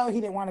place to go. He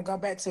didn't want to go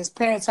back to his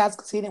parents' house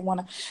because he didn't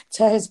want to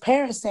tell his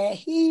parents that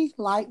he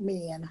liked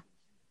men,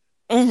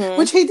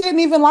 which he didn't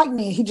even like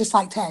men. He just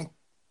liked Tay.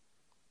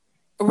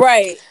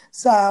 Right.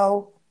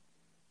 So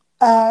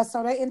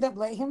they end up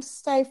letting him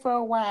stay for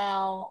a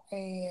while,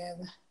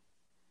 and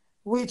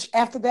which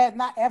after that,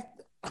 not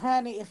after,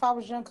 honey, if I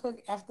was Jungkook,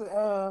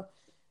 after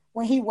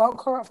when he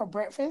woke her up for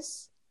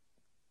breakfast,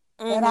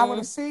 and I would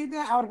have seen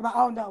that, I would have been like,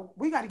 "Oh no,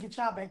 we got to get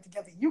y'all back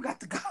together. You got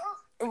to go."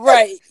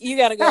 Right, you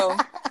got to go.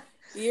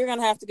 You're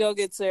gonna have to go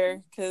get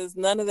Sir, because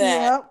none of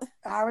that. Yep,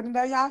 I already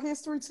know y'all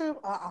history too.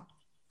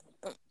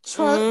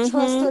 Trust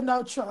or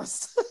no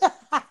trust.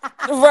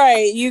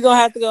 Right, you gonna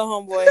have to go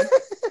home, boy.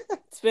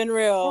 It's been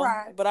real,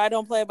 right? But I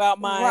don't play about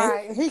mine.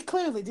 Right, he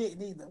clearly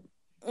didn't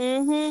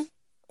either.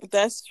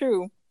 That's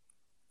true.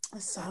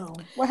 So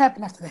what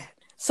happened after that?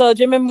 So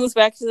Jimin moves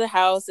back to the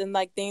house, and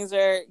like things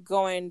are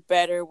going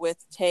better with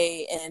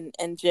Tay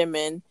and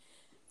Jimin,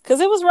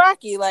 because it was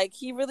rocky. Like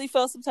he really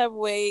felt some type of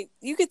way.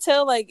 You could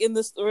tell, like in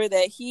the story,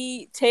 that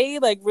Tay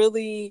like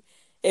really,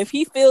 if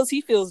he feels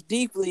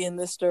deeply in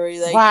this story.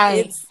 Like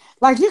right. It's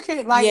like you could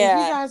if you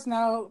guys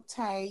know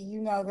Tay,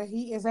 you know that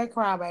he is a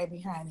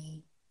crybaby,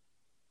 honey.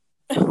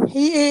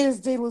 He is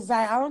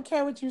D-Lizay. I don't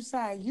care what you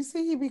say. You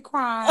see, he be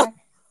crying.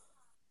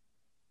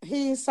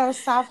 He is so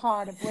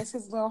soft-hearted. Bless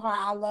his little heart.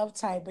 I love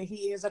Tay, but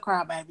he is a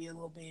crybaby a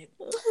little bit.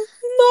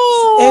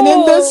 No. And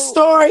in the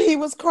story, he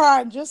was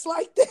crying just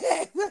like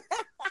that.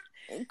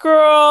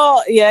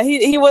 Girl, yeah,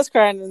 he was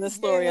crying in the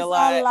story a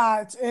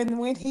lot. And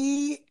when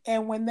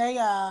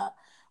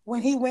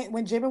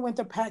Jimmy went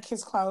to pack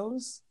his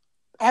clothes,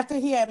 after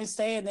he had been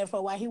staying there for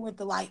a while, he went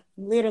to like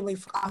literally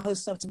for all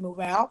his stuff to move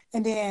out.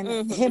 And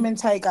then him and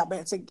Tay got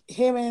back to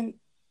Jimmy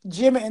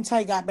and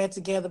Tay got back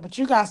together. But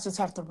you guys just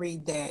have to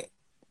read that.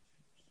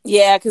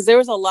 Yeah, because there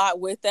was a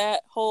lot with that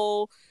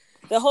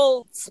the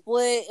whole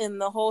split and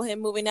the whole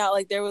him moving out.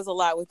 Like there was a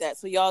lot with that,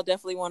 so y'all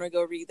definitely want to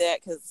go read that,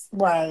 because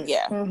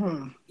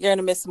you're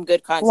gonna miss some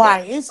good content.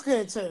 Right, it's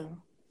good too.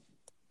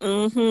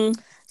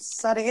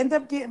 So they end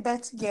up getting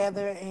back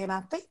together, and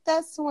I think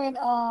that's when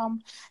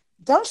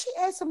don't she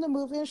ask him to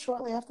move in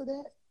shortly after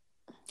that?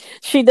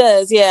 She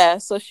does, yeah.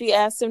 So she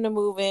asked him to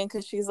move in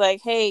because she's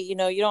like, hey, you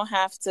don't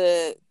have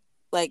to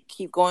like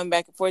keep going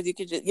back and forth.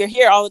 You're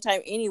here all the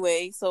time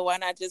anyway, so why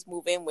not just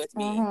move in with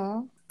me?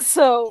 Mm-hmm.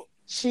 So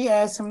She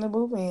asked him to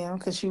move in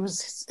because he was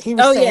oh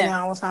staying yeah, there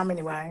all the time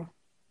anyway.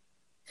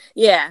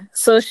 yeah.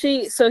 So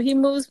he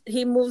moves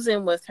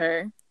in with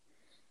her,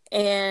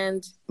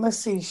 and Let's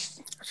see.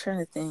 I'm trying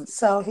to think.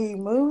 So he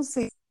moves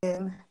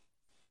in.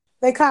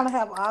 They kind of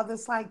have all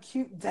this like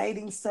cute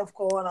dating stuff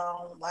going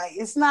on. Like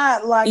it's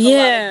not like a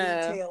lot of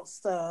Yeah. detailed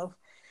stuff.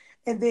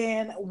 And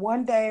then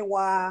one day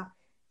while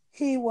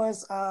he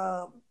was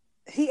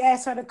he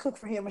asked her to cook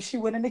for him and she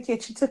went in the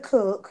kitchen to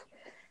cook.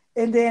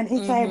 And then he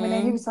came in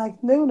and he Mm-hmm. was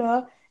like,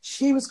 Nuna,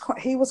 he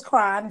was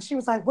crying and she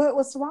was like,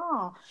 what's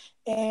wrong?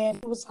 And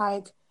he was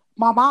like,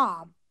 my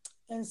mom.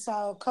 And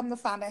so come to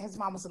find out his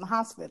mom was in the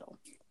hospital.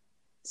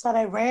 So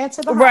they ran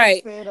to the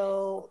Right.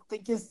 hospital.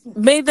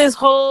 Made this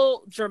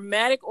whole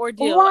dramatic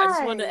ordeal. I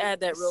just wanted to Right. add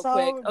that real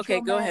quick. So Okay,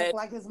 go dramatic, ahead.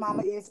 like his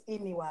mama is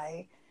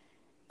anyway.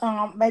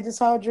 Made this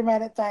whole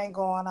dramatic thing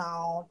going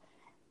on.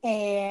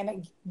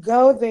 And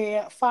go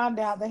there, find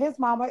out that his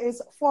mama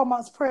is 4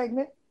 months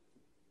pregnant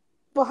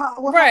with her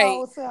Right.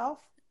 old self.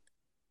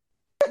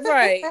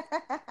 Right.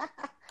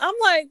 I'm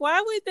like,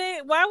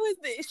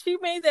 she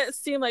made that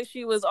seem like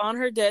she was on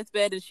her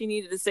deathbed and she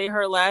needed to say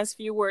her last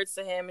few words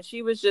to him and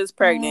she was just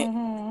pregnant.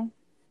 Mm-hmm.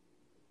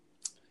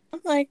 I'm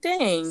like,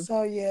 dang.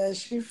 So yeah,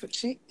 she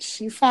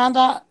found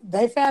out.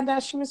 They found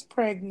out she was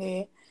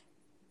pregnant,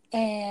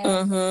 and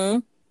Mm-hmm.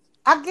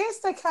 I guess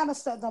they kind of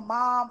said the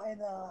mom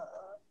and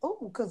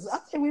because I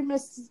think we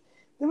missed.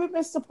 Did we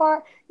miss the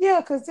part? Yeah,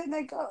 because then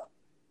they go.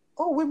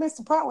 Oh, we missed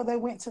the part where they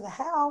went to the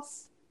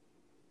house.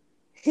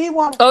 He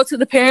wanted Oh, to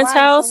the parents' right, so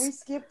house? we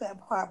skipped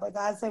that part. But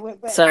guys, they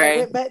went back. They Sorry.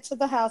 went back to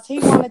the house. He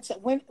wanted to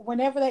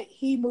whenever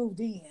he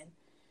moved in,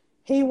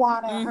 he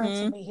wanted her to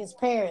Mm-hmm. meet his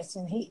parents,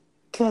 and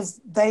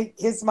because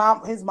his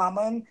mama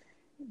and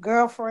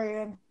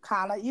girlfriend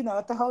kind of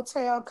at the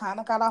hotel kind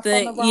of got off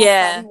on the wrong side. He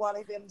Yeah.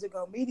 wanted them to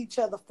go meet each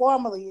other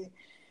formally,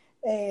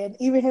 and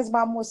even his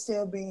mom was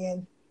still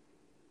being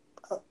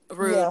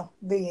Rude.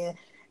 being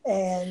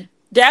and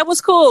Dad was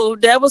cool.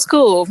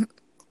 go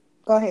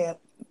ahead.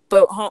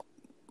 But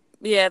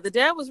yeah, the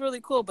dad was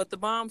really cool, but the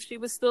mom, she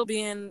was still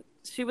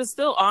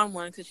on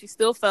one because she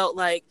still felt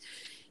like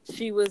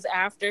she was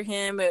after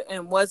him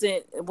and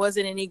wasn't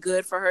any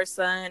good for her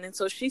son, and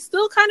so she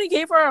still kind of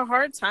gave her a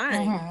hard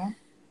time, Mm-hmm.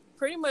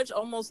 pretty much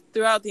almost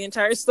throughout the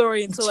entire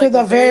story until To like the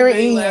the very very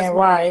very last end, moment.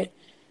 right?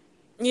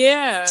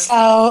 Yeah.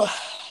 So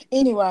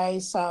anyway,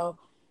 so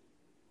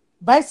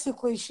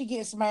basically she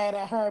gets mad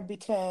at her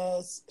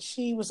because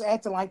she was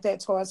acting like that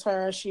towards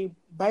her. She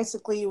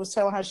basically was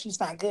telling her she's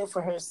not good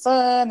for her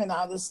son and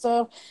all this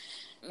stuff.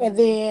 And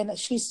Mm-hmm. then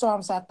she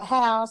storms out the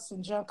house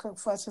and Jungkook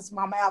fuss his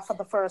mama out for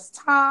the first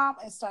time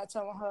and start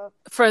telling her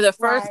For the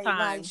first like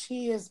time.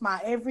 she is my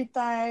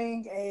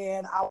everything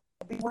and I want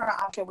to be with her.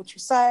 I don't care what you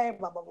say,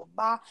 blah blah blah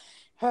blah.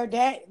 Her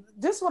dad,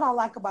 this is what I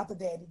like about the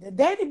daddy. The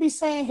daddy be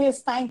saying his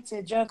thing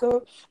to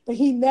Jungkook, but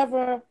he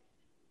never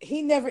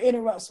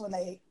interrupts when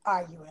they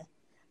arguing.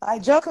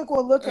 Like Jungkook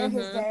will look at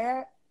his Mm-hmm.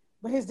 dad,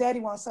 but his daddy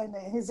won't say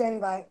nothing. His daddy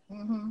like,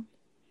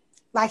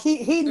 like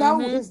he know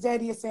Mm-hmm. his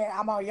daddy is saying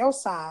I'm on your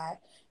side,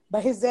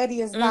 but his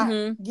daddy is not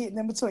Mm-hmm. getting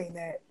in between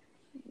that.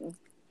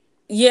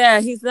 Yeah,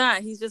 he's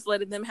not. He's just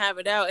letting them have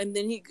it out, and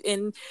then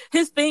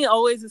his thing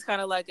always is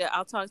kind of like,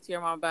 I'll talk to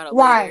your mom about it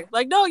Right. later.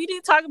 Like, no, you need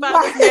to talk about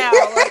this Right.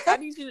 now. Like, I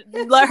need you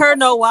to let her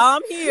know while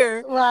I'm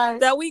here Right.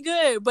 that we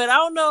good. But I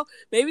don't know.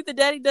 Maybe the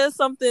daddy does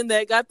something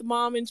that got the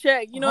mom in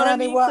check. You know what I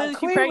Honey, mean? well, Clearly, she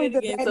clearly pregnant the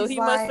again, so daddy's he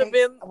must have like,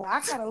 been. well,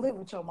 I gotta live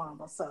with your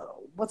mama,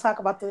 so we'll talk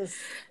about this.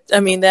 I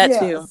mean, that Yeah,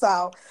 too.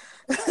 so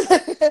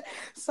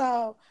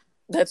so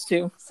That's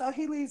too. so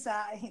he leaves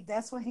out.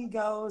 That's when he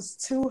goes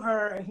to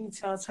her and he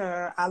tells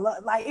her, "I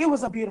love." Like it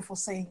was a beautiful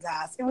scene,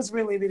 guys. It was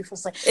really a beautiful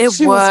scene. It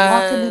She was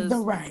walking in the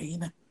was.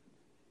 rain.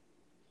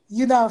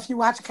 You know, if you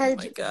watch Oh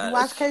my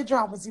gosh. K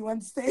dramas, you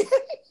understand.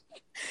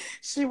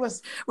 She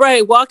was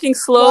Right, walking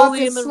slowly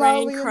walking in the rain,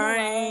 slowly in the rain.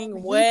 crying, He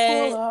pull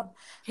wet, up.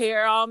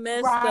 hair all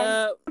messed Right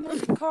up. in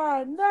the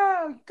car.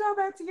 No, go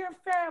back to your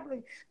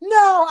family.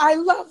 No, I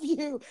love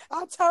you.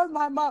 I told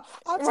my mom.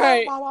 I told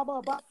Right. my mama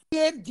about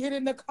it. Get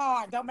in the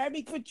car. Don't make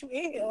me put you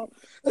in.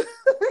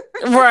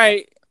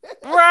 Right.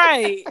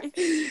 Right.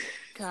 Right.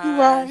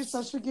 Gosh.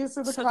 So she gets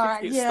in the Such a car.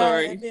 cute Yeah,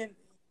 story.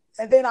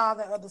 and then all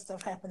the other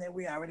stuff happened that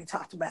we already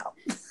talked about.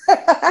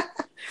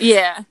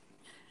 Yeah.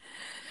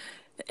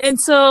 And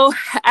so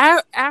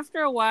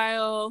after a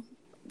while,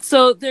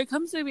 so there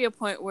comes to be a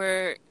point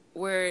where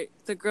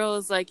the girl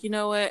is like, you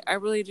know what, I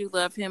really do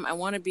love him. I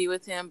want to be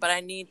with him, but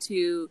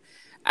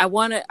I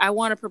want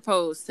to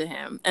propose to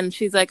him. And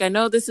she's like, I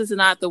know this is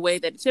not the way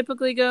that it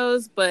typically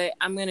goes, but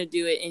I'm going to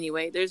do it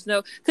anyway. There's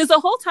no, because the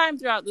whole time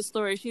throughout the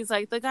story, she's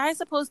like, the guy's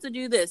supposed to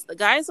do this, the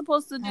guy's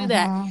supposed to do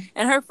that.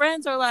 And her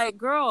friends are like,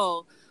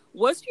 girl,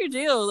 what's your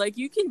deal? Like,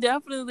 you can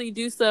definitely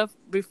do stuff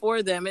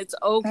before them. It's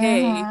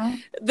okay.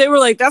 They were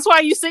like, that's why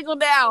you single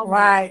now.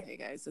 Right. Like, hey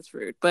guys, that's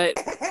rude, but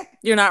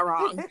you're not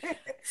wrong.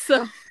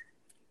 So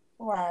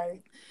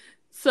right.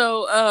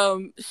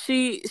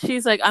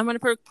 she's like, I'm gonna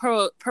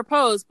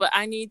propose, but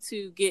I need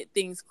to get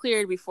things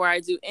cleared before I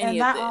do any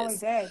and of not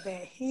this. only that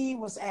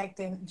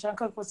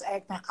Jungkook was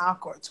acting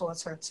awkward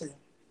towards her too.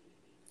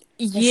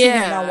 And she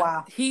didn't know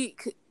why.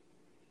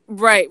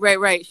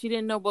 Right. She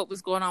didn't know what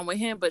was going on with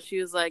him, but she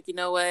was like, you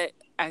know what?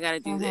 I got to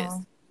do this.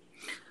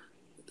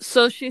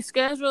 So she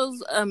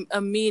schedules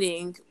a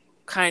meeting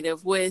kind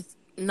of with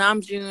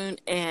Namjoon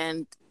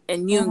and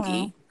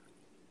Yoongi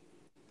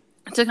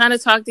to kind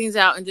of talk things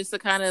out and just to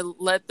kind of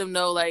let them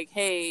know, like,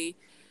 hey,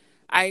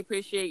 I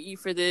appreciate you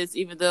for this,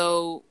 even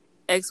though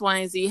X, Y,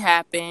 and Z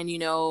happened. You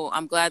know,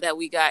 I'm glad that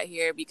we got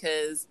here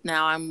because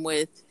now I'm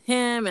with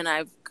him and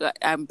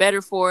I'm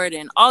better for it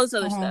and all this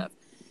other stuff.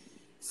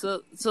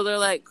 So they're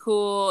like,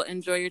 cool,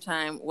 enjoy your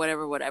time,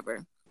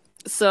 whatever.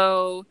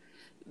 So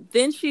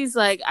then she's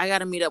like, I got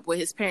to meet up with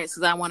his parents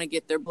because I want to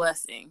get their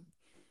blessing.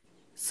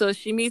 So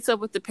she meets up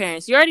with the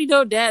parents. You already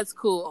know dad's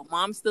cool.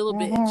 Mom's still a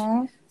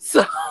bitch.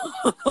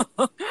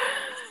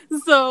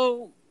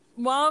 So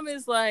mom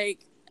is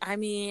like, I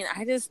mean,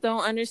 I just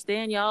don't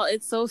understand, y'all.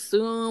 It's so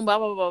soon, blah,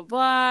 blah, blah,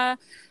 blah.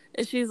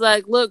 And she's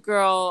like, look,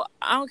 girl,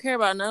 I don't care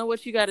about none of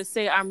what you got to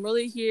say. I'm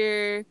really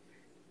here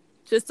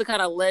just to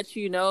kind of let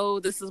you know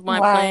this is my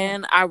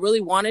plan. I really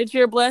wanted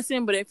your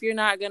blessing, but if you're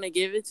not going to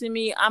give it to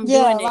me, I'm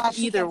doing it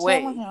either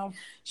way.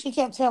 She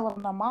kept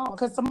telling the mom,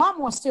 because the mom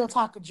was still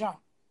talking junk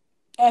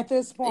at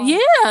this point.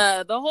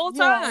 Yeah, the whole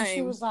time. And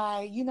she was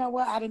like, you know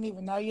what? I didn't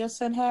even know your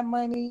son had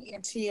money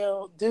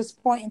until this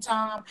point in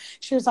time.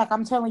 She was like,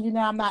 I'm telling you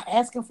now, I'm not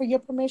asking for your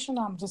permission.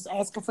 I'm just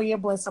asking for your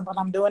blessing, but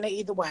I'm doing it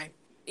either way.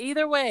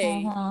 Either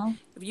way,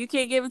 if you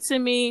can't give it to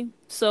me,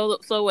 so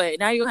wait.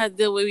 Now you have to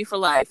deal with me for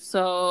life.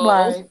 So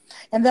right.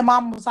 And then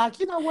mom was like,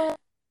 you know what,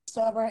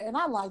 stubborn, and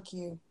I like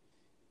you.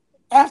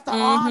 After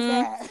all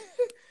that.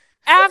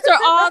 After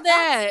all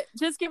that,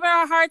 just give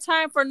her a hard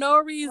time for no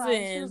reason.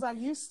 Right. She was like,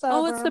 you stubborn.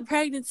 Oh, it's the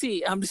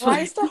pregnancy. I'm just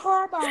right. It's the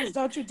hormones.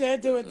 Don't you dare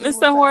do it. It's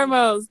the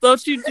hormones.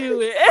 Don't you do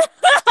it.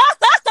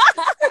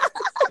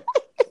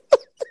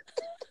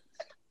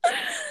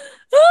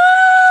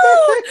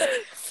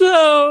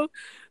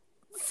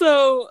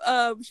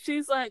 So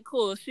she's like,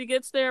 cool. She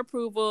gets their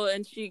approval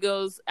and she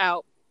goes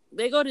out.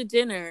 They go to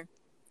dinner.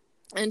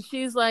 And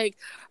she's like,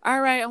 all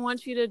right, I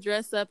want you to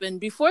dress up. And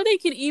before they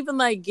could even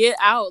like get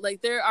out,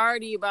 like they're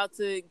already about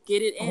to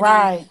get it in.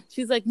 Right.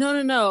 She's like,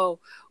 no.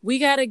 We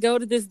got to go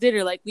to this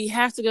dinner. Like, we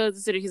have to go to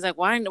this dinner. He's like,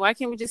 why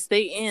can't we just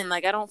stay in?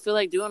 Like, I don't feel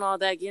like doing all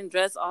that, getting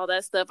dressed, all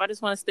that stuff. I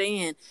just want to stay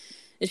in.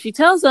 And she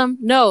tells him,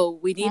 no,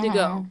 we need to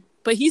go.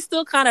 But he's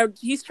still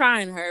he's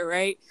trying her,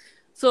 right?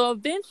 So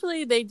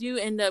eventually they do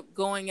end up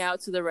going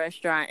out to the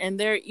restaurant and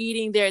they're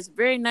eating there. It's a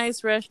very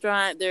nice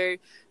restaurant.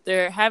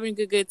 They're having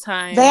a good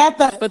time. They're at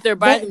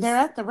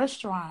the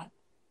restaurant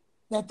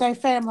that they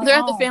family. They're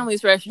at the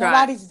family's restaurant.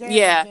 Nobody's there.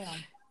 Yeah.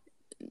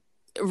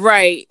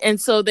 Right. And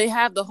so they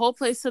have the whole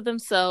place to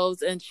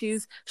themselves and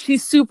she's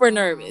super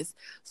nervous.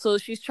 So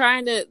she's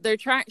trying to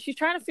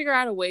figure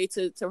out a way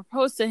to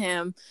propose to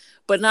him,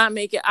 but not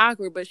make it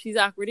awkward. But she's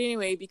awkward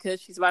anyway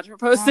because she's about to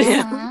propose to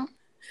him.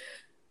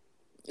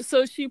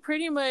 So she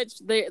pretty much,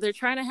 they're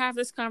trying to have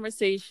this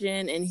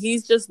conversation and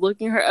he's just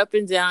looking her up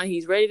and down.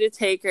 He's ready to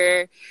take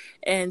her.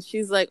 And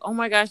she's like, oh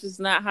my gosh, it's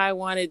not how I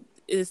wanted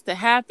this to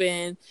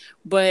happen,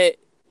 but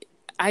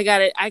I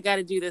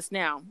gotta do this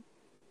now.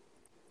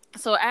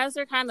 So as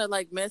they're kind of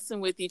like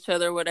messing with each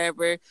other,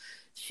 whatever,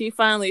 she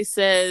finally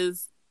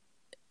says,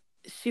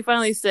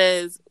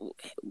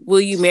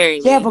 will you marry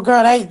me? Yeah, but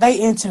girl, they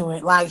into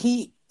it. Like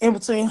he in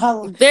between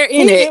her. They're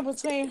in it. In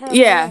between her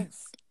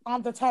legs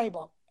on the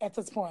table at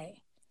this point.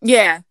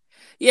 Yeah.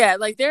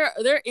 Like they're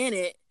in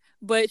it,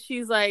 but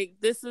she's like,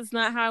 this is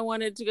not how I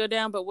wanted it to go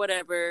down, but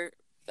whatever,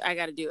 I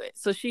got to do it.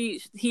 So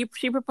she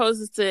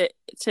proposes to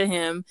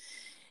him,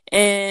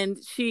 and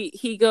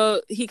he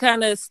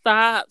kind of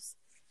stops,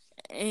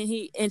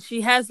 and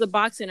she has the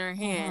box in her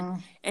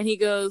hand, and he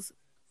goes,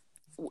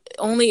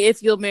 only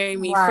if you'll marry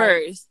me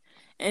first.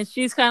 And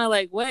she's kind of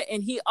like, what?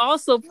 And he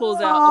also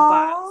pulls out a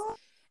box.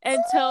 And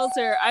tells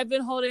her, I've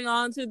been holding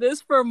on to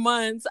this for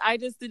months. I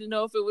just didn't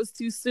know if it was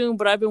too soon,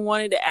 but I've been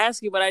wanting to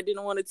ask you, but I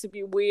didn't want it to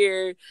be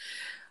weird.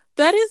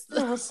 It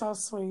was so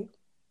sweet.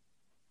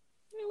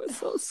 It was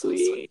so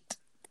sweet.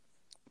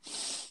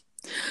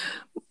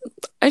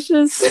 I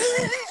just...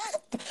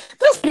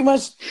 That's pretty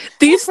much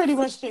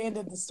the end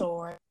of the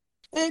story.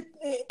 That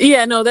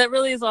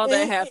really is all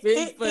that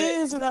happened. But it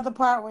is another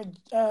part where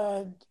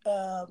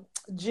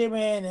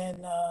Jimin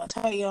and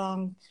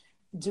Taehyung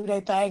do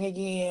their thing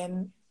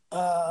again.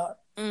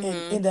 And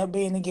end up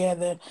being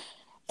together.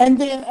 And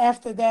then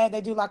after that, they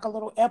do like a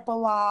little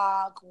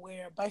epilogue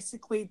where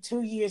basically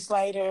 2 years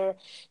later,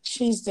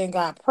 she's then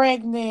got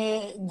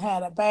pregnant and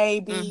had a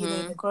baby. And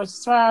then of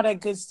course, all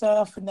that good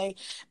stuff. And they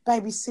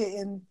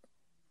babysitting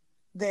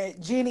that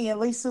Jenny and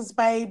Lisa's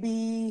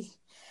baby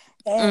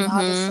and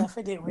all this stuff.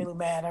 It didn't really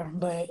matter,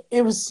 but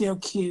it was still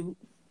cute.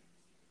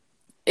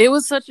 It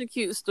was such a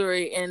cute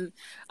story. And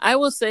I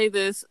will say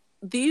this,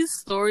 these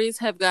stories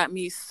have got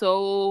me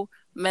so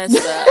messed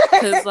up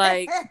because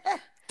like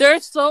they're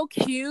so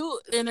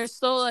cute and they're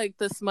so like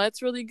the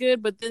smut's really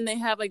good, but then they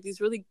have like these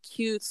really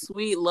cute,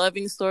 sweet,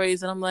 loving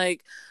stories, and I'm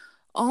like,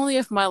 only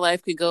if my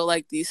life could go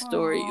like these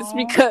stories. Aww.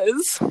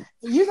 Because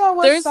you know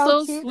what's they're so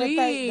so cute sweet.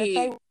 that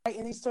they write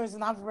in these stories,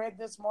 and I've read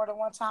this more than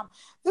one time.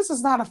 This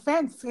is not a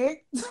fanfic.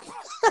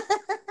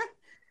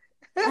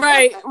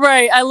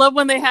 Right. I love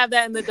when they have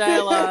that in the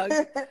dialogue.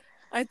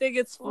 I think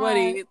it's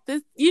funny. Right.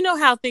 This, you know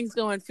how things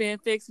go in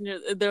fanfics,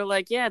 and they're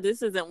like, "Yeah,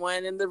 this isn't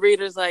one," and the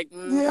reader's like,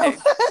 "Okay."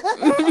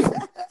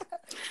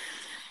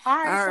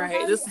 All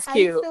right, this is how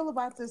cute. How you feel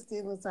about this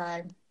deal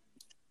time?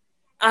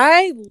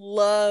 I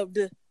loved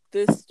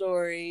this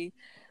story.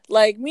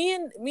 Like me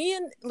and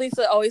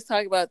Lisa always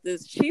talk about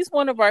this. She's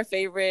one of our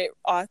favorite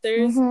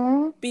authors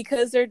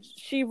because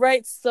she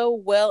writes so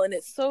well and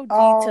it's so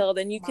detailed,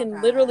 and you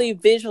can literally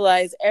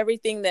visualize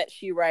everything that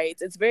she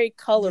writes. It's very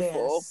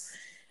colorful. Yes.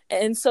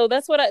 And so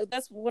that's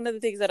one of the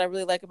things that I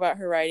really like about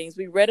her writings.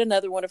 We read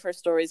another one of her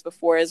stories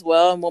before as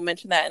well, and we'll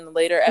mention that in a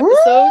later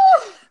episode.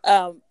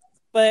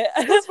 But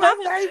that's my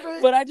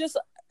favorite. But I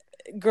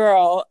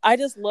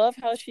just love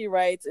how she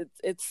writes.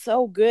 It's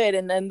so good,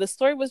 and then the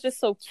story was just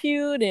so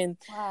cute, and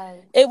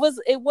it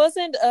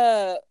wasn't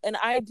an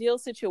ideal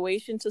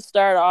situation to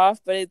start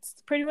off, but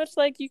it's pretty much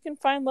like you can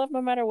find love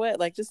no matter what.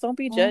 Like, just don't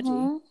be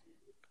judgy.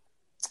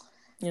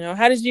 You know,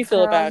 how did you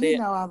feel about it? You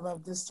know, I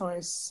love this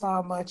story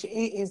so much.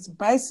 It is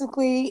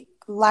basically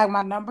like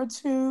my number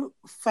 2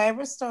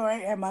 favorite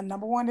story, and my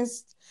number 1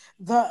 is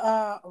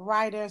the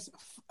writer's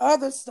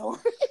other story.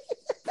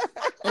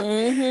 She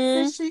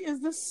is she's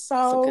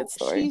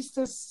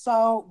just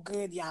so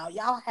good, y'all.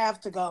 Y'all have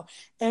to go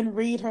and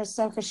read her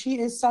stuff because she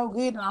is so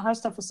good, and all her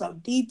stuff is so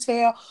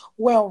detailed,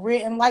 well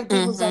written. Like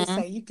people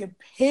say, you can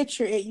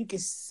picture it, you can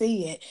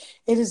see it.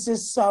 It is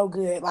just so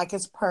good. Like,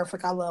 it's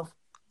perfect. I love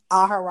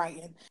all her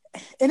writing.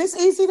 And it's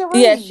easy to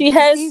read. Yeah,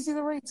 it's easy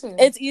to read too.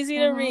 It's easy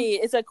to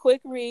read. It's a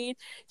quick read.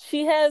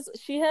 She has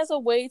a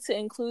way to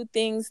include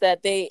things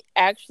that they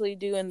actually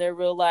do in their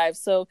real lives.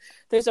 So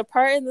there's a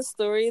part in the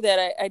story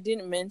that I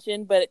didn't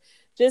mention, but it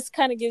just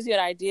kind of gives you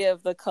an idea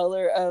of the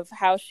color of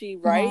how she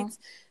writes.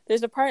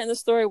 There's a part in the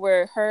story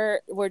where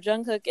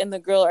Jungkook and the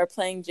girl are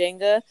playing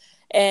Jenga,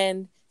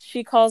 and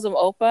she calls him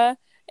Oppa,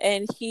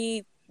 and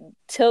he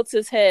tilts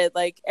his head.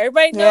 Like,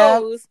 everybody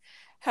knows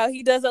how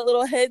he does that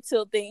little head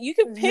tilt thing. You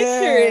can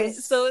picture it.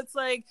 So it's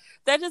like,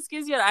 that just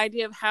gives you an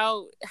idea of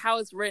how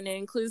it's written. It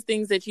includes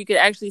things that you could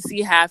actually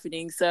see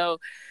happening. So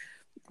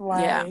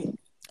yeah,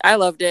 I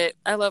loved it.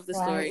 I love the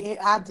story.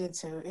 I did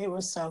too. It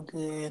was so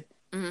good.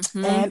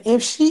 And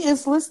if she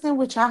is listening,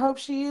 which I hope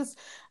she is,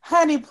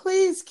 honey,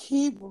 please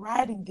keep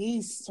writing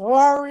these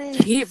stories.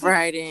 Keep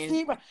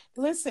writing.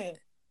 Listen,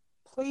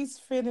 please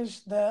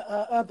finish the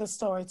other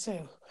story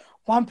too.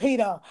 One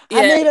Peter.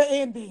 I need an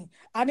ending.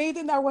 I need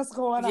to know what's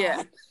going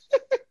on.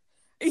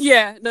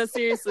 Yeah, no,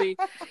 seriously.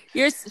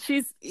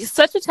 She's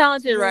such a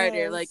talented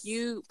writer. Like,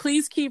 you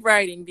please keep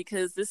writing,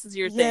 because this is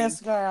your thing.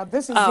 Yes, girl.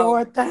 This is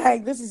your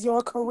thing. This is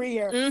your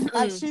career.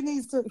 Like, she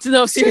needs to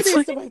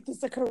make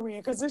this a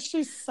career, because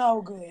she's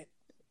so good.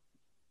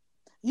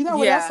 You know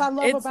what else I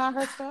love about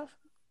her stuff?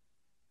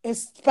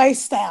 It's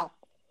spaced out.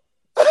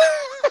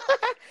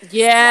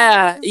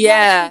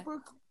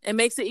 It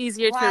makes it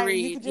easier to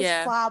read. You can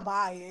just fly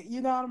by it.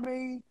 You know what I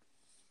mean?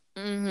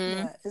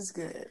 Yeah, it's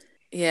good.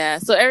 Yeah.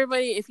 So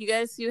everybody, if you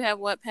guys do have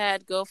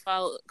Wattpad, go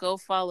follow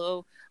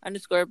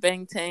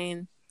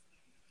 _Bangtan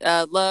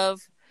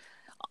Love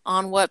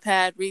on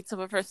Wattpad. Read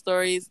some of her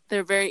stories.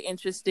 They're very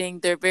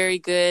interesting. They're very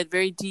good,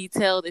 very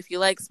detailed. If you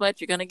like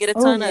smut, you're gonna get a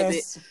ton of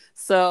it.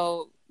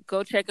 So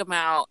go check them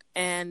out.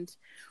 And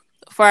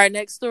for our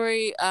next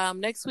story,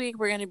 next week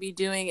we're going to be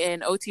doing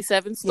an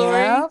OT7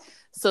 story.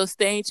 So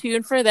stay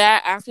tuned for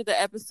that. After the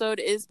episode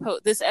is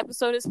this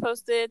episode is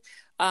posted,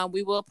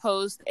 we will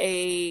post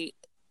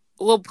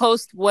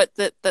what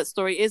that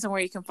story is and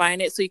where you can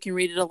find it, so you can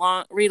read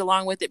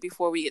along with it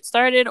before we get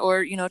started,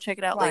 or check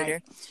it out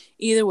later.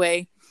 Either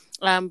way.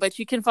 But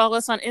you can follow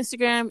us on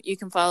Instagram. You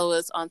can follow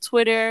us on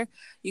Twitter.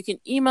 You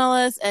can email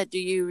us at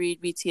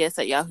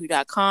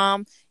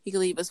doyoureadbts@yahoo.com. You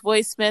can leave us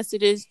voice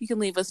messages. You can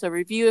leave us a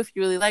review if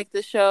you really like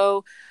the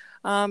show.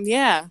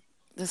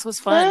 This was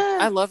fun.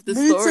 I love this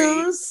story. Me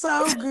too. It was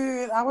so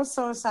good. I was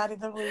so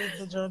excited to read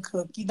the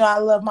Jungkook. I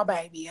love my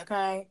baby,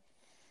 okay?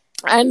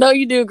 I know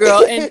you do,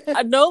 girl. And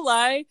no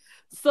lie.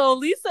 So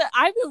Lisa,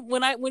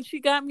 when she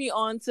got me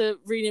on to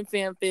reading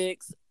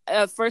fanfics,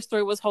 first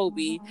story was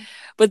Hobie,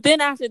 but then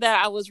after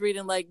that I was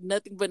reading like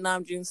nothing but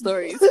Namjoon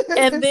stories,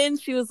 and then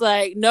she was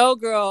like, "No,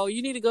 girl,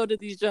 you need to go to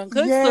these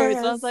Jungkook stories."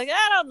 So I was like,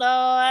 I don't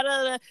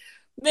know,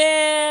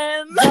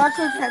 man.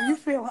 Jungkook have you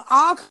feeling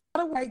all kind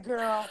of way,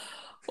 girl.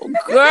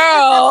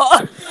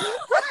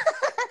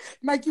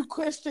 Make you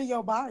question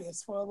your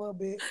bias for a little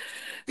bit.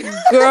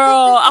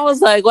 Girl, I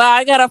was like, wow,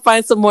 I gotta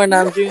find some more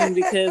Namjoon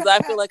because I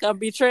feel like I'm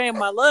betraying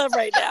my love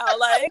right now.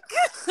 Like,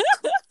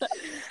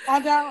 I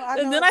know.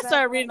 and then I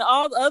started reading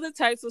all the other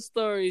types of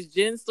stories: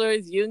 Jin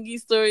stories, Yoongi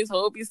stories,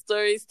 Hobie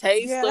stories,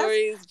 Tae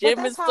stories,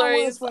 Jimin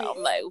stories.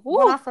 I'm like,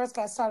 whoo. When I first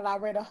got started, I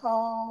read a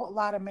whole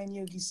lot of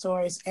Yoongi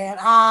stories, and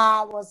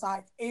I was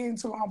like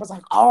into them. I was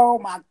like, oh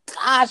my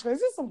gosh,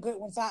 there's some good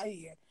ones out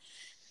here.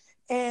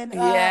 And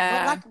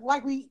but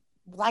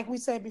like we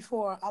said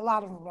before, a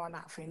lot of them are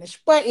not finished.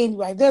 But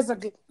anyway, there's a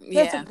good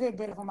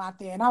bit of them out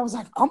there. And I was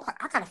like, oh my,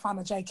 I gotta find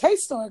a JK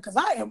story because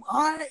I am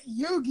on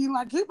Yugi.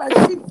 Like he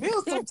makes me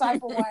feel some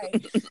type of way.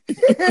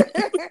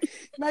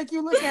 Make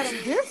you look at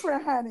him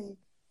different, honey.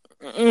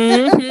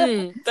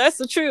 Mm-hmm. That's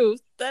the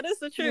truth. That is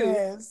the truth.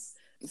 Yes.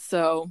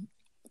 So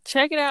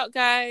check it out,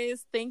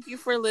 guys. Thank you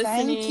for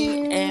listening. Thank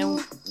you. And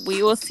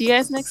we will see you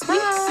guys next week.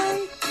 Bye.